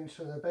come in,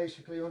 so they're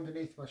basically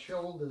underneath my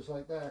shoulders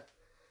like that.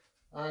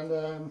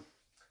 And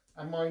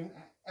my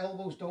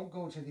elbows don't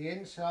go to the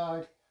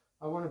inside.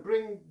 I want to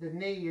bring the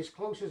knee as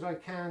close as I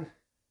can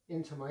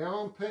into my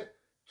armpit,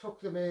 tuck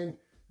them in,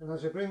 and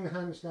as I bring the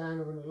hands down,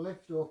 I'm going to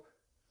lift up,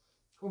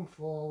 come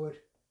forward,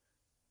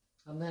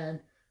 and then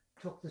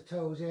tuck the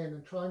toes in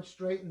and try and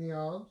straighten the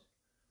arms.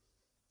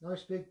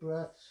 Nice big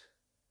breaths.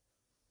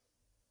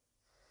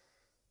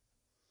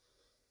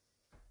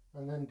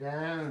 And then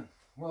down.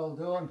 Well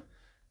done.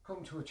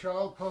 Come to a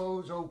child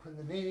pose, open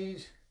the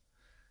knees,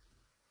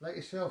 let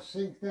yourself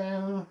sink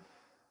down.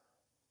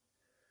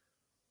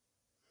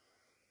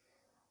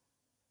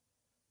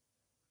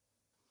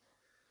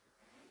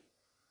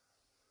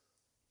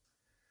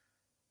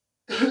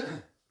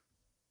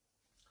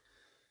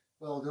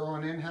 Well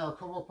done. Inhale,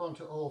 come up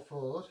onto all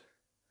fours.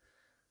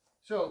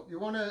 So you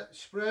want to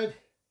spread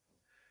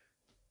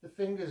the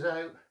fingers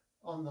out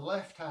on the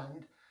left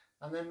hand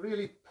and then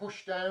really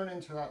push down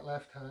into that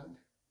left hand.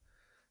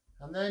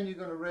 And then you're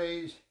going to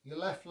raise your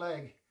left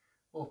leg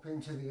up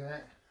into the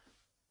air.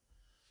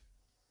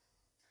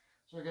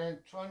 So again,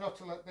 try not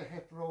to let the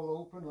hip roll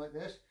open like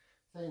this.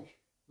 Think,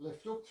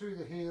 lift up through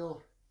the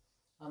heel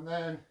and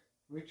then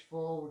reach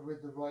forward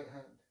with the right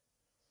hand.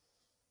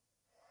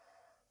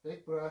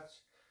 Big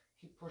breaths.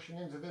 Keep pushing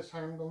into this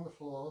hand on the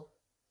floor.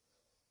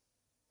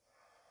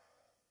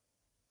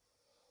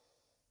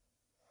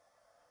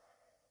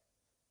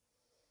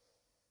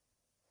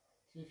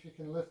 See if you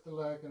can lift the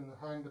leg and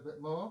the hand a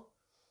bit more.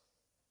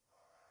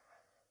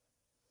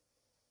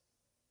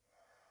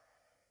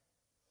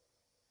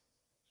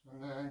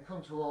 And then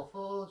come to all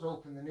fours,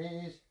 open the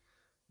knees,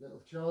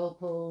 little child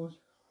pose.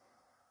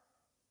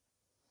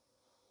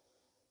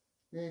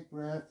 Big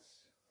breaths.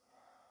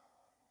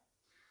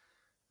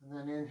 And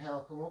then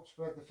inhale, come up,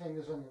 spread the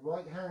fingers on the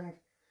right hand,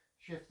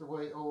 shift the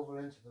weight over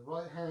into the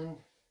right hand,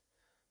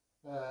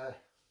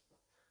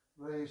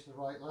 raise the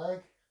right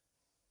leg,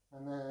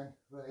 and then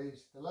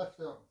raise the left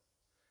arm.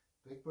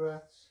 Big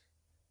breaths.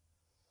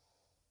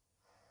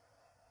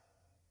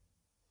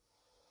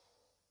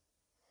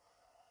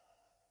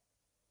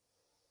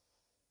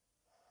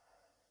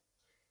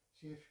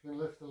 See if you can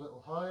lift a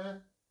little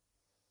higher.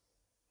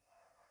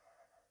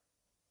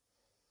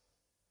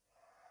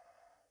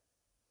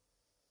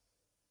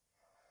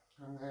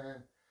 And then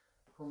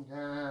come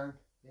down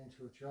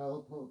into a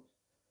child pose.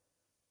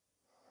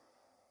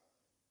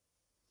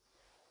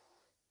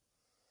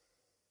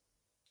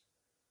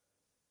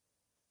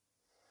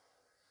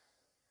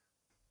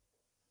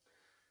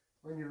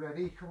 When you're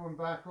ready, coming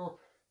back up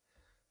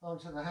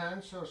onto the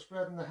hand, so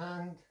spreading the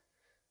hand,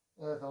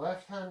 the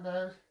left hand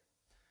out,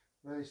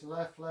 raise the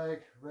left leg,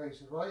 raise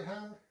the right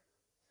hand,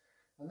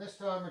 and this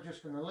time we're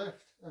just going to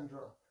lift and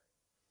drop.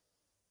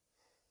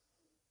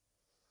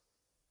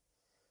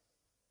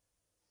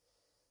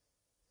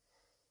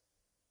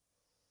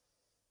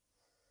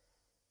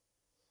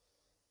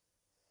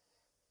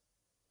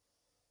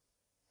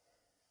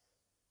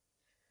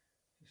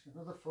 Just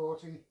another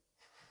 40.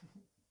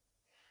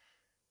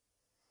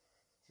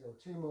 So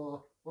 2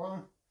 more.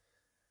 1,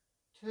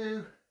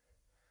 2,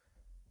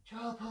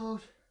 child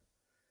pose,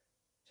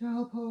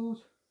 child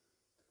pose.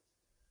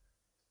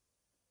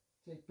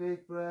 Take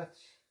big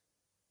breaths.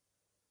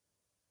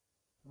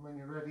 And when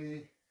you're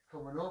ready,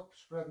 coming up,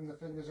 spreading the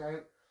fingers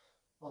out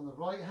on the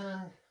right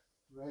hand,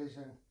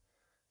 raising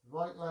the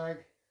right leg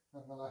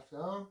and the left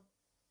arm.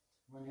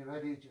 When you're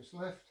ready, just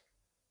lift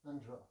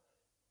and drop.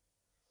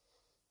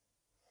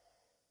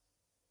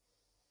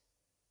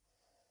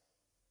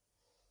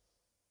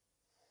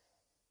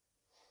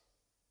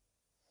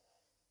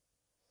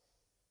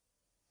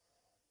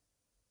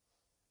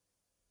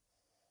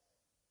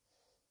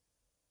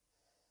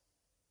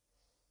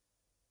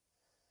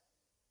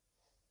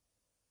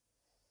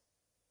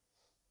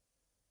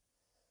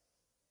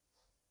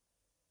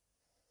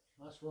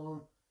 Last one,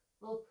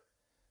 up,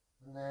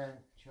 and then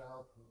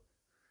child pose.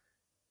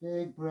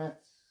 Big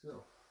breaths.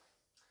 So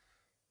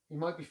you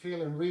might be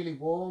feeling really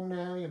warm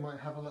now, you might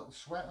have a little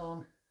sweat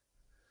on.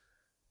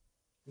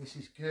 This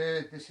is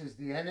good, this is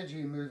the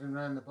energy moving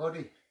around the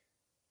body.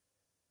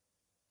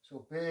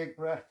 So big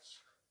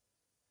breaths.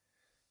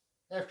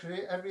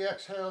 After every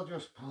exhale,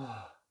 just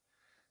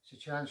it's a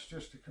chance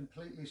just to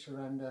completely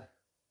surrender.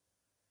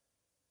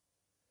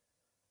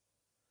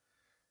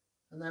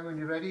 And then when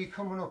you're ready,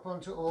 coming up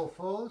onto all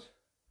fours,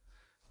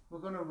 we're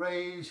going to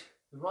raise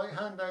the right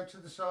hand out to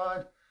the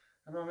side,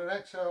 and on an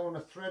exhale I want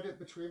to thread it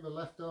between the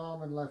left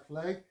arm and left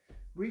leg.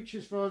 Reach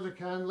as far as I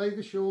can, lay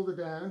the shoulder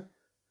down,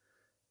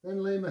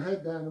 then lay my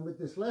head down, and with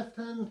this left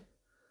hand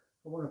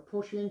I want to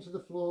push into the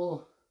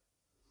floor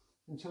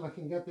until I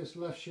can get this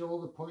left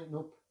shoulder pointing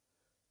up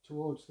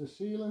towards the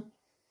ceiling.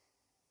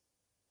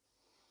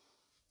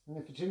 And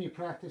if it's in your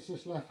practice,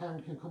 this left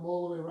hand can come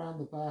all the way around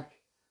the back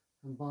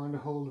and bind a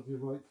hold of your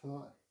right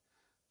thigh.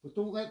 But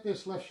don't let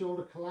this left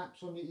shoulder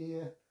collapse on your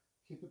ear.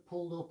 Keep it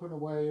pulled up and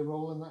away,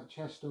 rolling that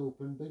chest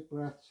open. Big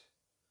breaths.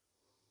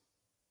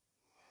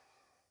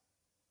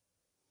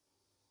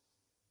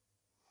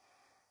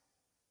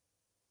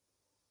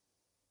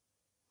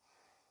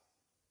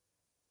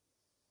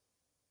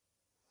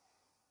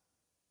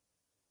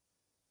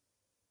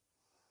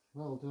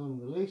 Well done,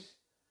 release.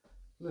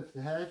 Lift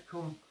the head,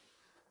 come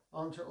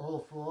onto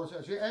all fours.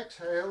 As you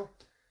exhale,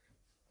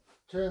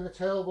 turn the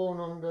tailbone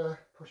under,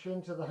 push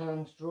into the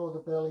hands, draw the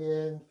belly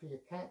in for your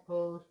cat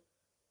pose.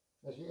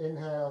 As you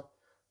inhale,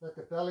 let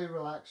the belly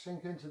relax,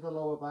 sink into the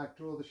lower back,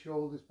 draw the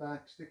shoulders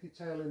back, stick your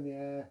tail in the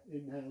air,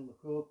 inhale,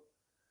 look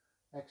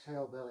up,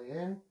 exhale, belly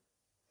in.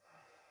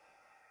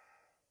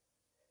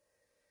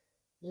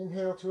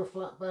 Inhale to a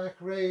flat back,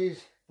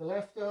 raise the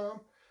left arm,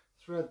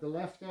 thread the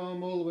left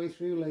arm all the way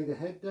through, lay the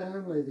head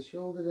down, lay the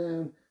shoulder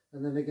down,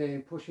 and then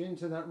again push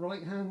into that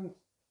right hand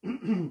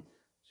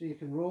so you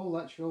can roll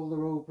that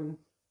shoulder open.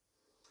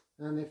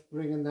 And if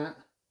bringing that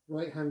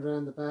right hand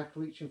around the back,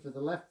 reaching for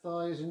the left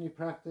thighs in your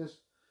practice,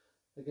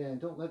 again,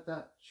 don't let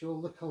that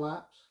shoulder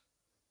collapse.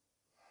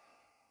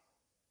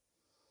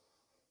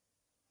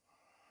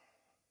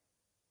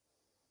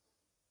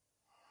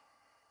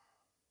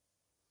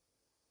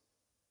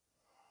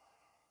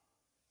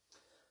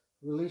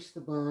 Release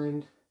the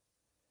bind.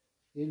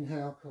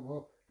 Inhale, come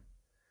up.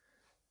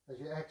 As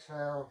you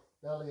exhale,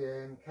 belly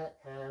in,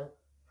 cat-cow.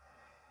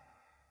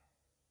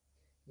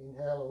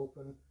 Inhale,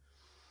 open.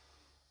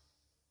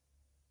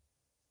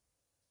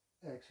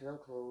 Exhale,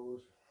 close.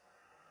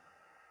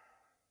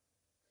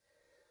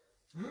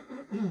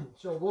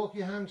 So walk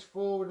your hands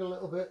forward a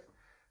little bit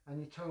and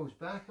your toes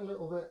back a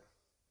little bit,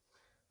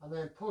 and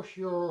then push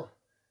your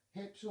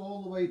hips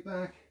all the way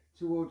back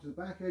towards the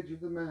back edge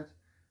of the mat,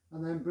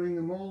 and then bring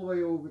them all the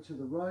way over to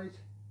the right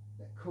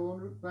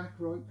corner, back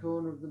right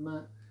corner of the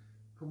mat.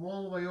 Come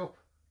all the way up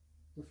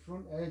the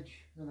front edge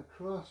and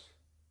across,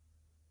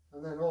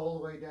 and then all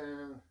the way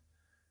down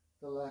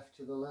the left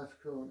to the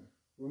left corner.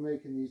 We're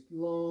making these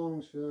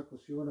long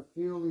circles, so you want to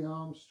feel the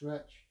arms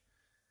stretch.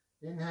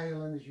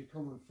 Inhaling as you're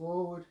coming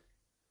forward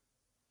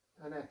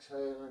and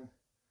exhaling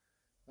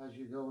as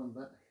you're going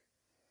back.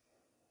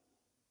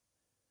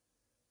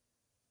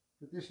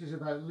 But this is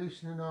about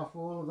loosening off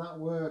all of that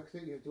work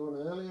that you've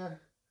done earlier,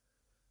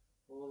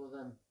 all of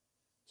them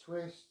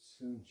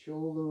twists and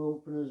shoulder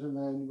openers, and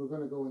then we're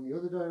going to go in the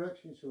other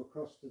direction, so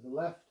across to the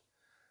left,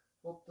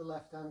 up the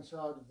left hand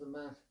side of the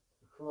mat,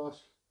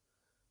 across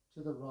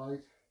to the right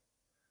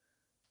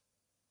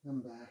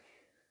and back.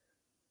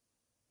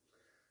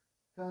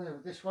 Kind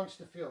of, this wants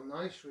to feel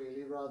nice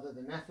really, rather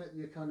than effort.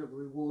 You're kind of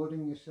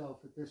rewarding yourself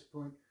at this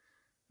point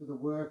for the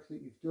work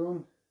that you've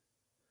done.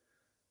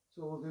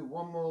 So we'll do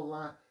one more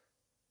lap.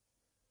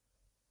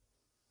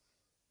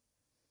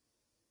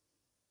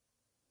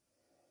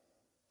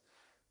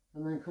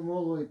 And then come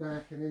all the way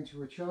back and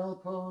into a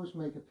child pose,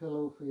 make a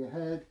pillow for your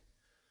head.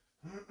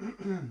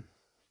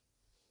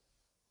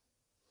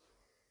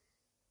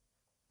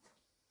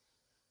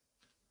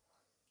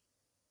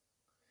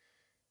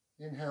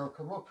 Inhale,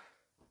 come up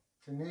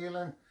to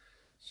kneeling,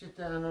 sit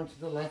down onto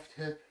the left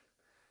hip,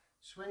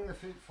 swing the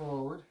feet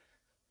forward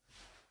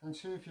and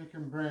see if you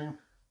can bring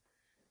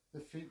the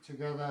feet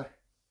together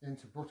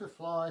into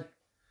butterfly,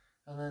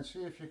 and then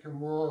see if you can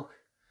walk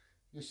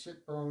your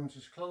sit bones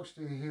as close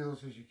to your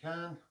heels as you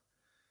can,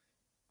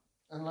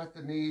 and let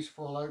the knees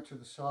fall out to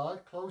the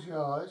side. Close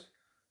your eyes,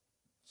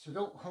 so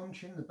don't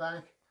hunch in the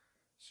back,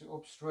 sit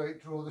up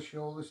straight, draw the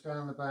shoulders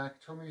down the back,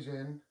 tummy's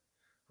in,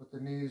 but the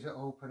knees are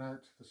open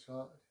out to the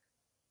side.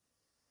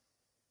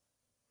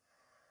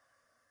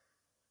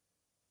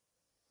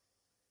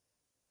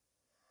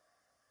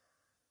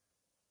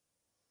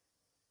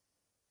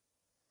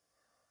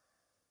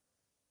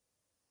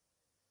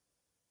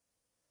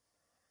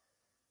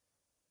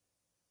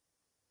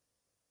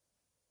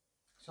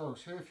 So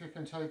see if you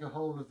can take a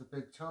hold of the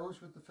big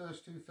toes with the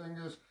first two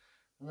fingers,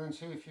 and then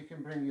see if you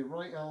can bring your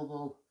right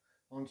elbow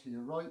onto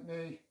your right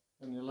knee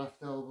and your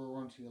left elbow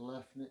onto your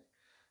left knee.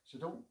 So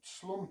don't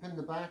slump in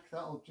the back,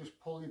 that'll just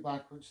pull you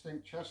backwards.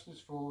 Think chest is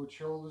forward,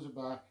 shoulders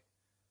are back,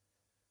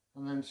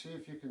 and then see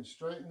if you can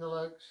straighten the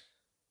legs.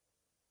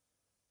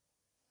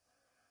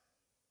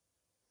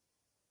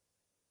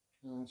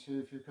 And see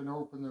if you can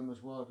open them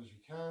as wide as you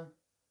can.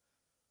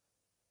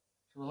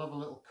 So we'll have a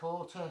little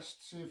core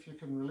test, see if you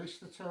can release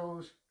the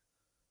toes.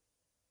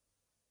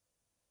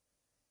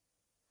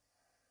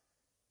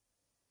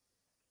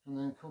 And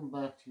then come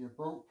back to your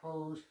boat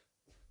pose.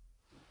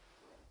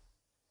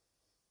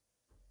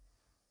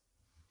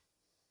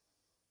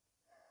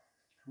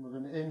 And we're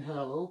going to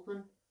inhale,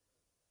 open,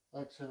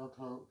 exhale,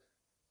 close.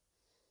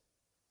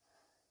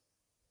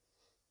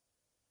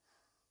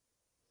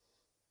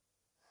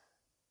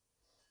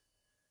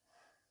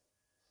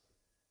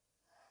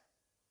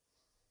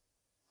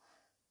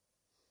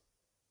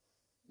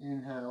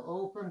 Inhale,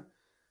 open,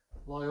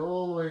 lie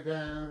all the way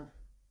down.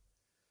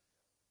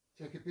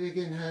 Take a big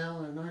inhale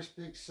and a nice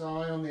big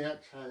sigh on the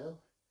exhale.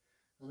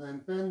 And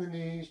then bend the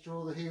knees,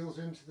 draw the heels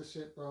into the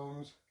sit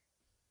bones.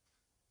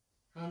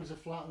 Hands are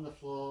flat on the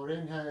floor.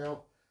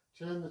 Inhale,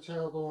 turn the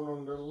tailbone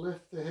under,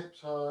 lift the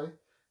hips high.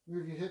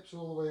 Move your hips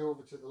all the way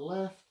over to the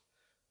left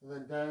and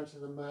then down to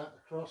the mat,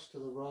 across to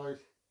the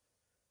right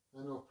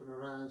and up and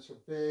around. So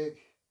big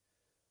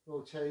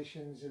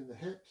rotations in the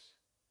hips.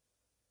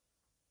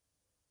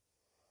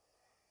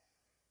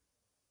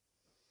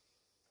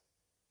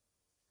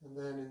 and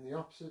then in the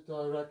opposite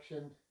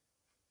direction.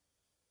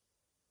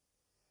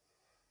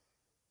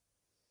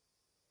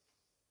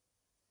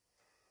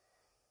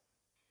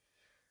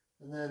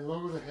 And then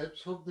lower the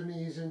hips, hug the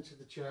knees into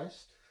the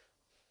chest.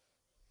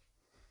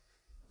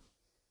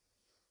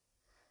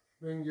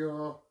 Bring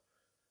your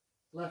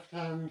left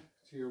hand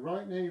to your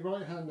right knee,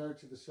 right hand out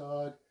to the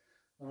side,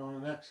 and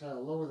on an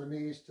exhale, lower the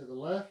knees to the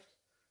left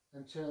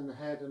and turn the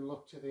head and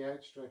look to the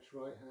outstretched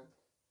right hand.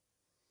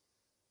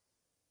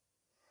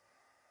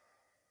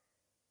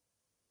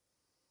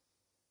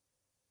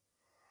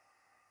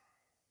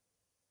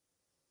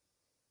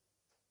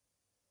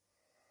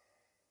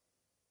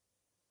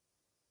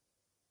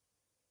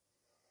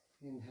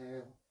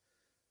 Inhale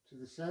to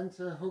the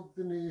center, hug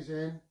the knees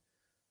in,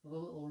 have a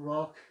little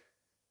rock.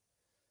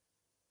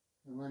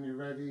 And when you're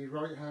ready,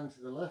 right hand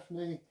to the left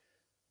knee,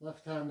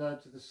 left hand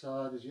out to the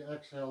side. As you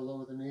exhale,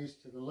 lower the knees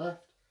to the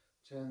left,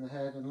 turn the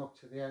head and look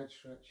to the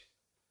outstretched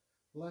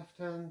left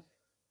hand.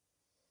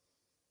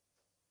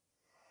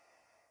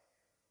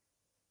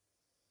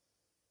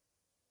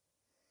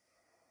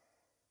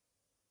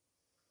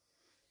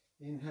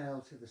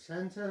 Inhale to the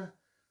center,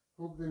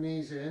 hug the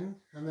knees in,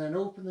 and then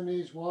open the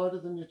knees wider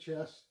than your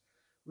chest.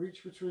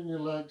 Reach between your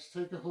legs,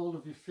 take a hold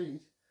of your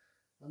feet,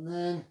 and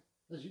then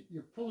as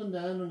you're pulling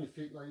down on your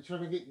feet, like you're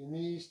trying to get your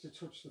knees to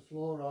touch the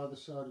floor either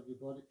side of your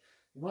body.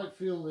 You might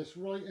feel this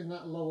right in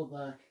that lower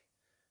back,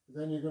 but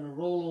then you're going to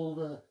roll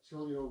over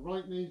till your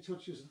right knee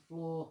touches the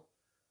floor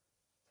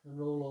and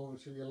roll over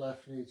till your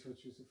left knee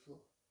touches the floor.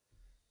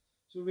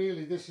 So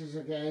really this is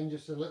again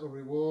just a little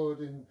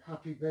reward in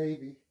Happy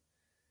Baby.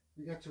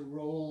 You get to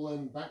roll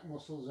them back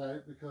muscles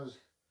out because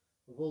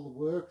of all the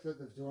work that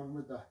they've done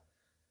with the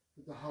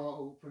heart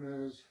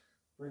openers,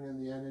 bringing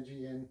the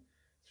energy in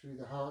through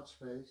the heart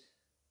space.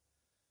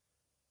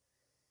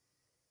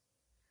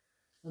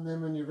 And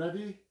then when you're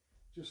ready,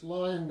 just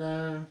lying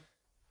down,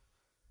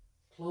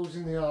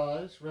 closing the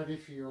eyes, ready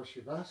for your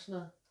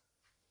Shavasana.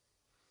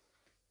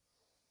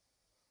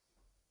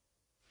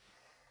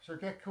 So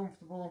get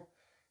comfortable.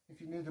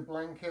 If you need a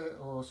blanket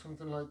or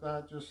something like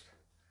that, just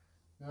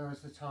now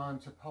is the time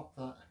to pop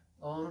that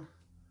on.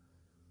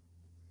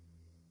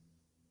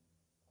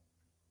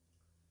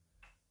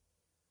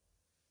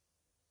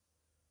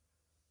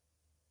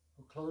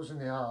 Or closing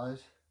the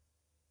eyes,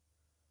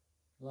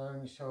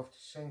 allowing yourself to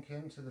sink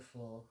into the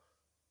floor.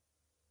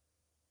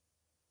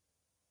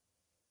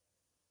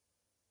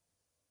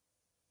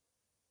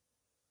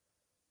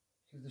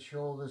 Give the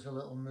shoulders a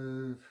little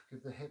move,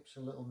 give the hips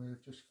a little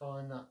move. Just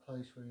find that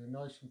place where you're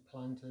nice and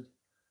planted,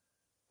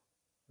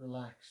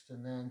 relaxed,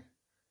 and then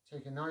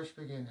take a nice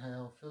big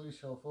inhale, fill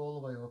yourself all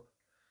the way up.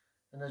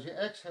 And as you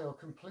exhale,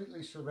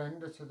 completely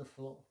surrender to the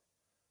floor.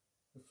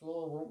 The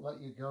floor won't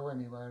let you go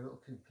anywhere. It'll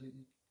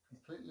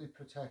completely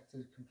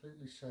protected,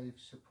 completely safe,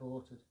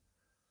 supported.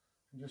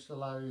 And just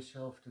allow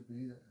yourself to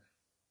be there.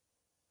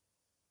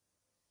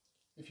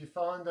 If you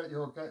find that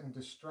you're getting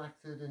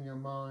distracted in your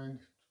mind,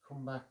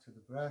 come back to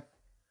the breath.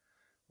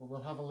 But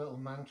we'll have a little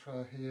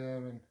mantra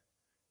here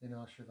in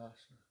our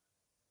Shavasana.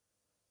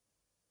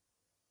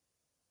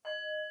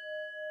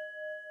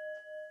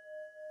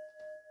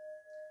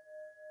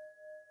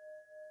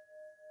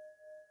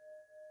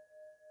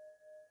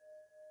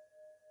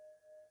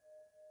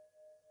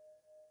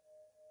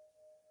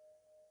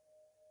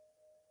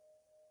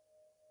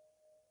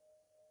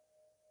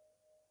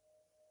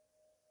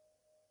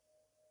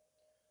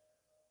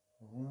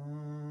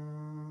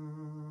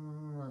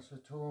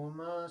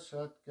 Asatoma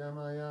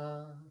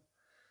Satgamaya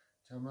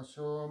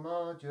Tamasoma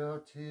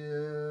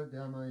Jyotir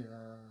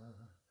Gamaya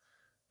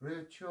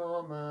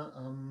Vrichoma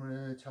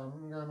Amritam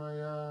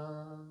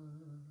Gamaya.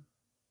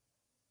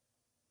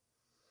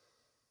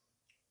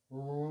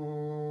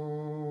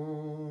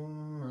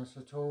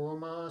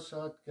 Asatoma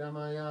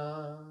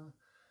Satgamaya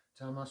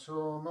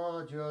Tamasoma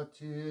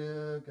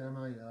Jyotir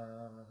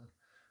Gamaya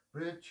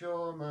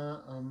Vrichoma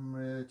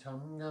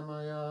Amritam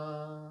Gamaya.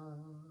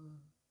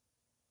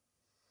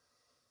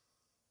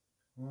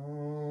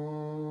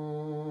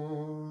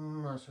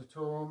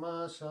 Asatoma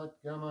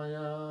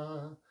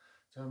Satgamaya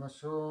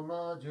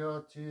Tamasoma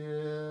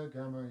Jyotir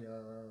Gamaya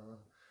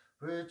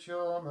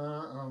Vrichoma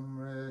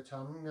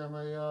Amritam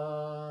Gamaya.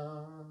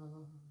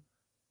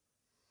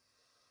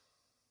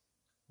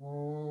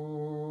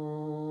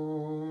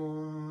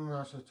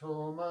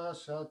 Asatoma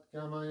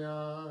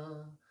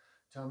Satgamaya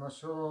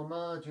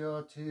Tamasoma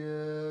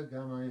Jyotir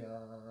Gamaya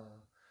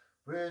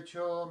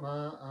Vrichoma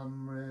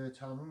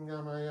Amritam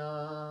Gamaya.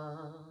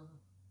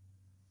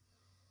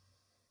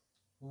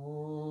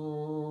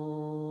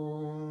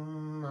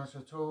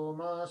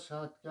 Asatoma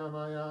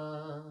Satgamaya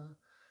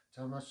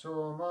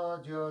Tamasoma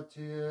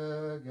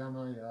Jyotir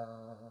Gamaya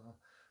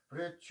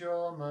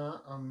Vrichoma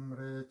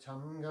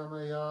Amritam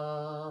Gamaya.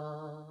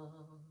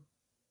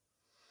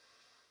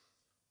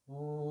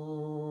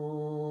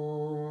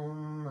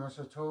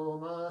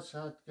 Asatoma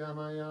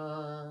Satgamaya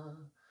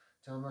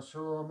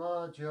Tamasoma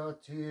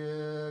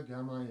Jyotir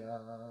Gamaya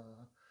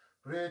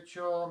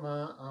Vrichoma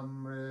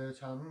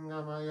Amritam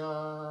Gamaya.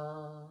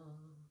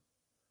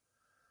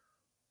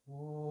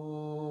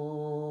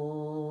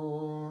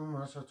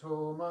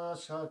 Asatoma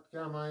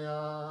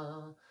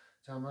Satgamaya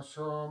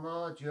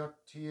Tamasoma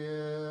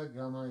Jyotir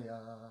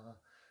Gamaya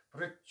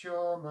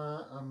Prichoma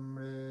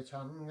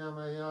Amritam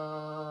Gamaya.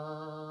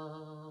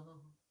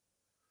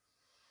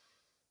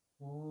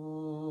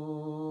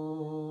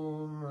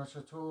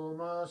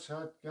 Asatoma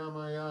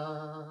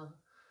Satgamaya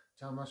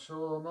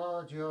Tamasoma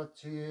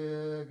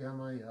Jyotir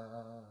Gamaya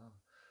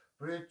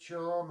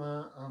Prichoma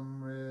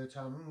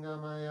Amritam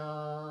Gamaya.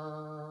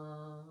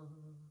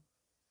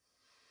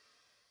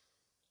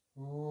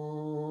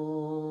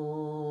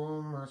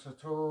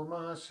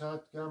 Asatoma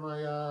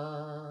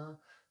Satgamaya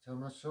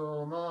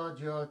Tamasoma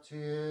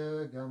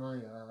Jyotir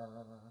Gamaya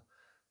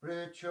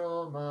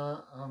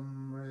Prichoma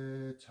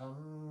Amritam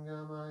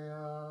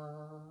Gamaya.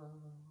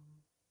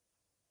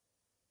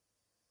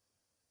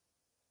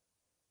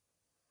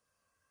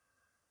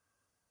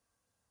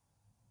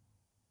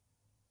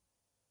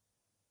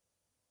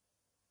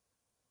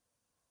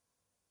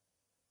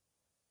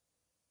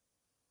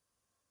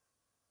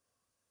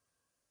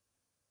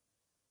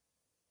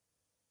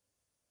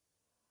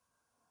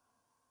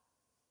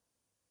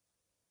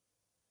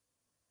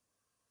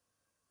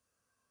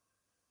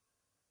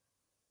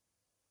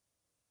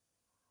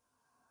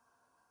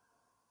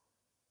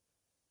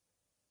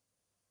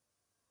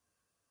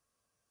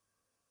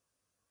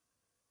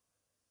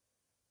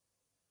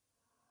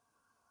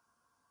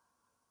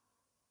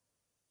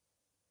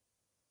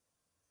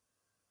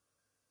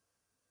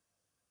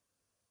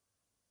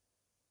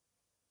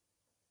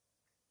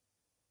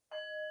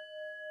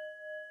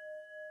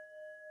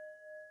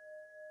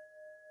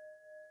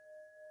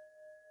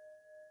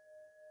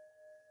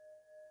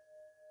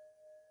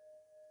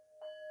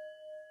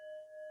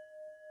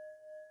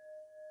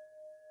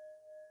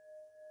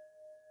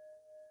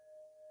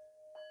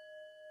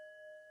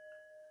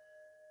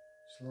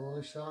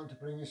 Slowly starting to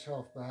bring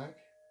yourself back,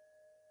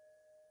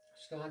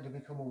 starting to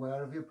become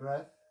aware of your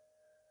breath,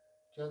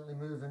 gently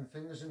moving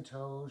fingers and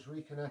toes,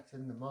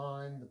 reconnecting the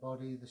mind, the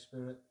body, the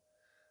spirit.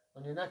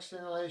 On your next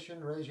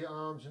inhalation, raise your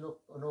arms and up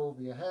and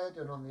over your head,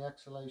 and on the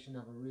exhalation,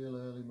 have a real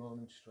early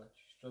morning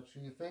stretch. Stretch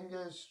through your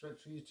fingers,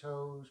 stretch through your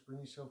toes, bring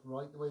yourself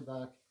right the way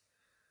back.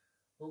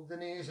 Hug the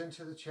knees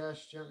into the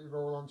chest, gently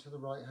roll onto the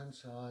right hand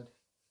side.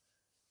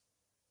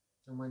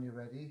 And when you're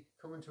ready,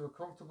 come into a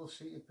comfortable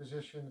seated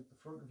position at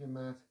the front of your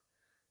mat.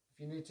 If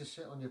you need to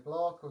sit on your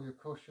block or your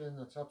cushion,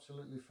 that's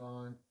absolutely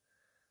fine.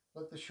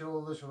 Let the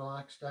shoulders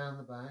relax down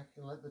the back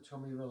and let the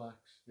tummy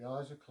relax. The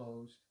eyes are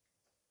closed.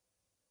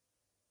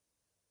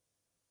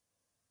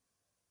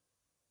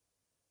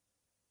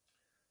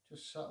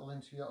 Just settle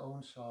into your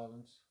own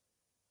silence.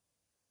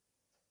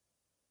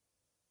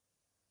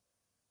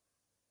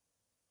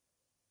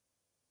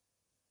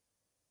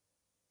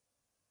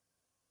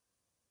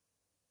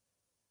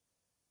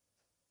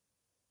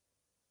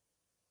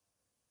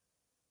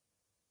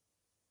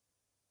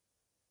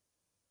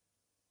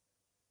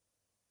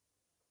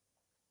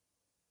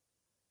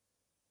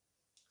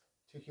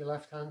 Take your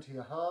left hand to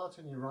your heart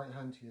and your right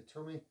hand to your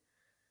tummy.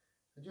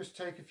 And just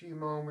take a few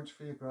moments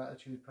for your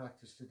gratitude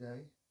practice today.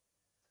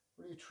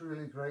 What are you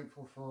truly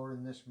grateful for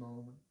in this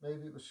moment?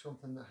 Maybe it was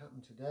something that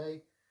happened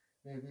today.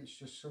 Maybe it's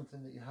just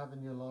something that you have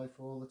in your life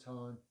all the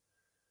time.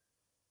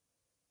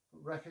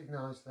 But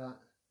recognize that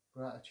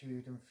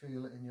gratitude and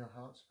feel it in your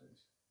heart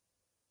space.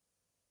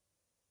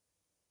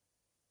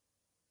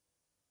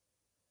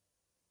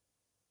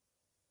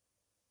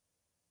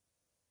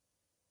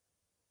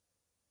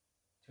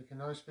 Take a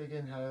nice big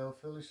inhale,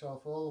 fill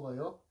yourself all the way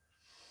up.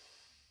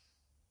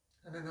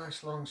 And a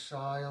nice long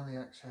sigh on the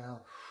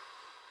exhale.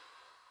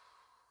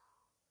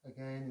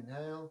 Again,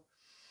 inhale.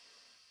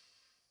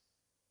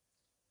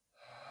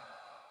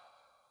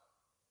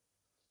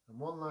 And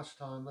one last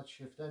time, let's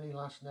shift any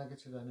last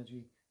negative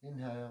energy.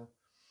 Inhale.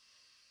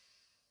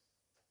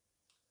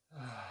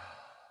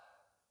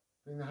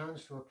 Bring the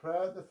hands to a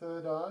prayer at the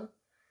third eye,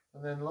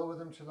 and then lower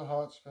them to the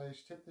heart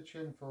space. Tip the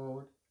chin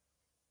forward.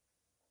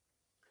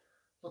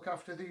 Look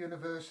after the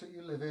universe that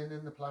you live in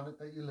and the planet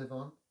that you live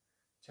on.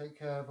 Take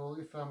care of all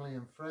your family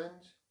and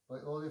friends. By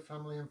all your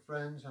family and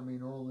friends, I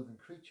mean all living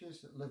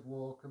creatures that live,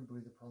 walk and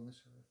breathe upon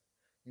this earth.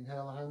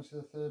 Inhale the hands to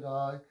the third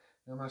eye.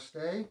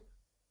 Namaste.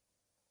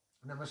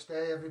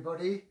 Namaste,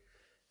 everybody.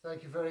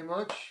 Thank you very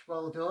much.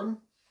 Well done.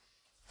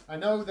 I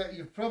know that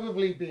you've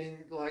probably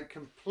been like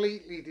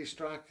completely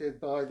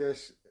distracted by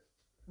this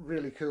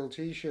really cool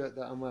t-shirt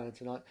that I'm wearing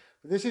tonight.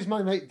 But this is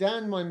my mate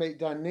Dan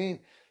Neen.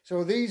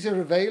 So these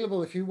are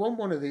available. If you want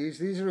one of these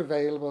are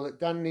available at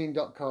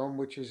danneen.com,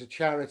 which is a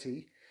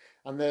charity.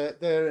 And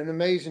they're an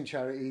amazing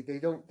charity.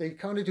 They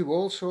kind of do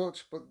all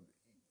sorts, but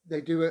they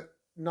do it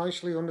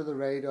nicely under the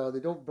radar. They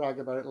don't brag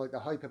about it like the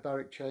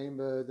hyperbaric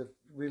chamber. They've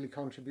really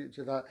contributed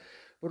to that.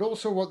 But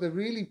also what they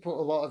really put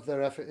a lot of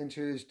their effort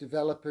into is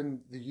developing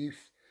the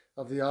youth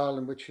of the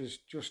island, which is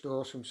just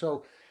awesome.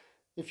 So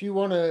if you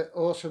want an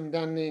awesome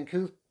Dan Neen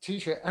cool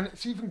t-shirt, and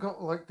it's even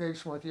got like Dave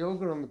Smyth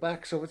Yoga on the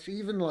back, so it's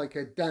even like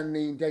a Dan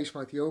Neen Dave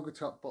Smyth Yoga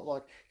top. But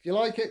like, if you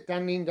like it,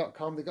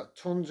 danneen.com, they got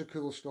tons of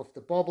cool stuff. The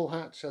bobble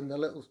hats and the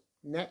little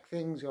neck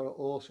things are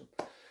awesome.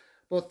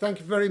 But thank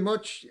you very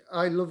much.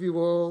 I love you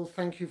all.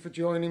 Thank you for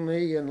joining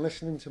me and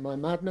listening to my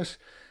madness.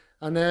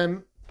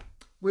 And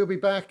we'll be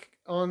back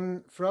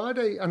on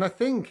Friday. And I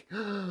think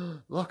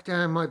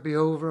lockdown might be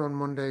over on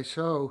Monday.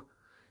 So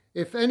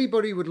if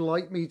anybody would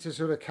like me to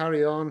sort of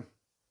carry on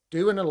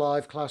doing a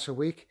live class a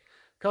week,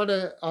 kind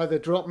of either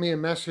drop me a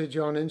message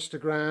on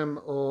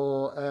Instagram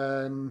or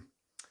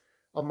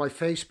on my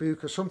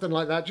Facebook or something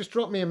like that. Just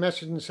drop me a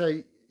message and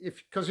say,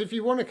 because if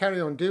you want to carry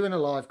on doing a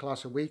live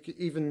class a week,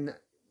 even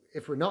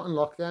if we're not in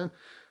lockdown,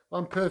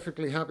 I'm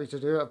perfectly happy to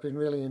do it. I've been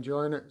really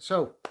enjoying it.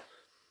 So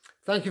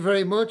thank you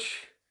very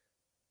much.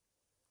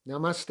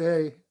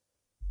 Namaste.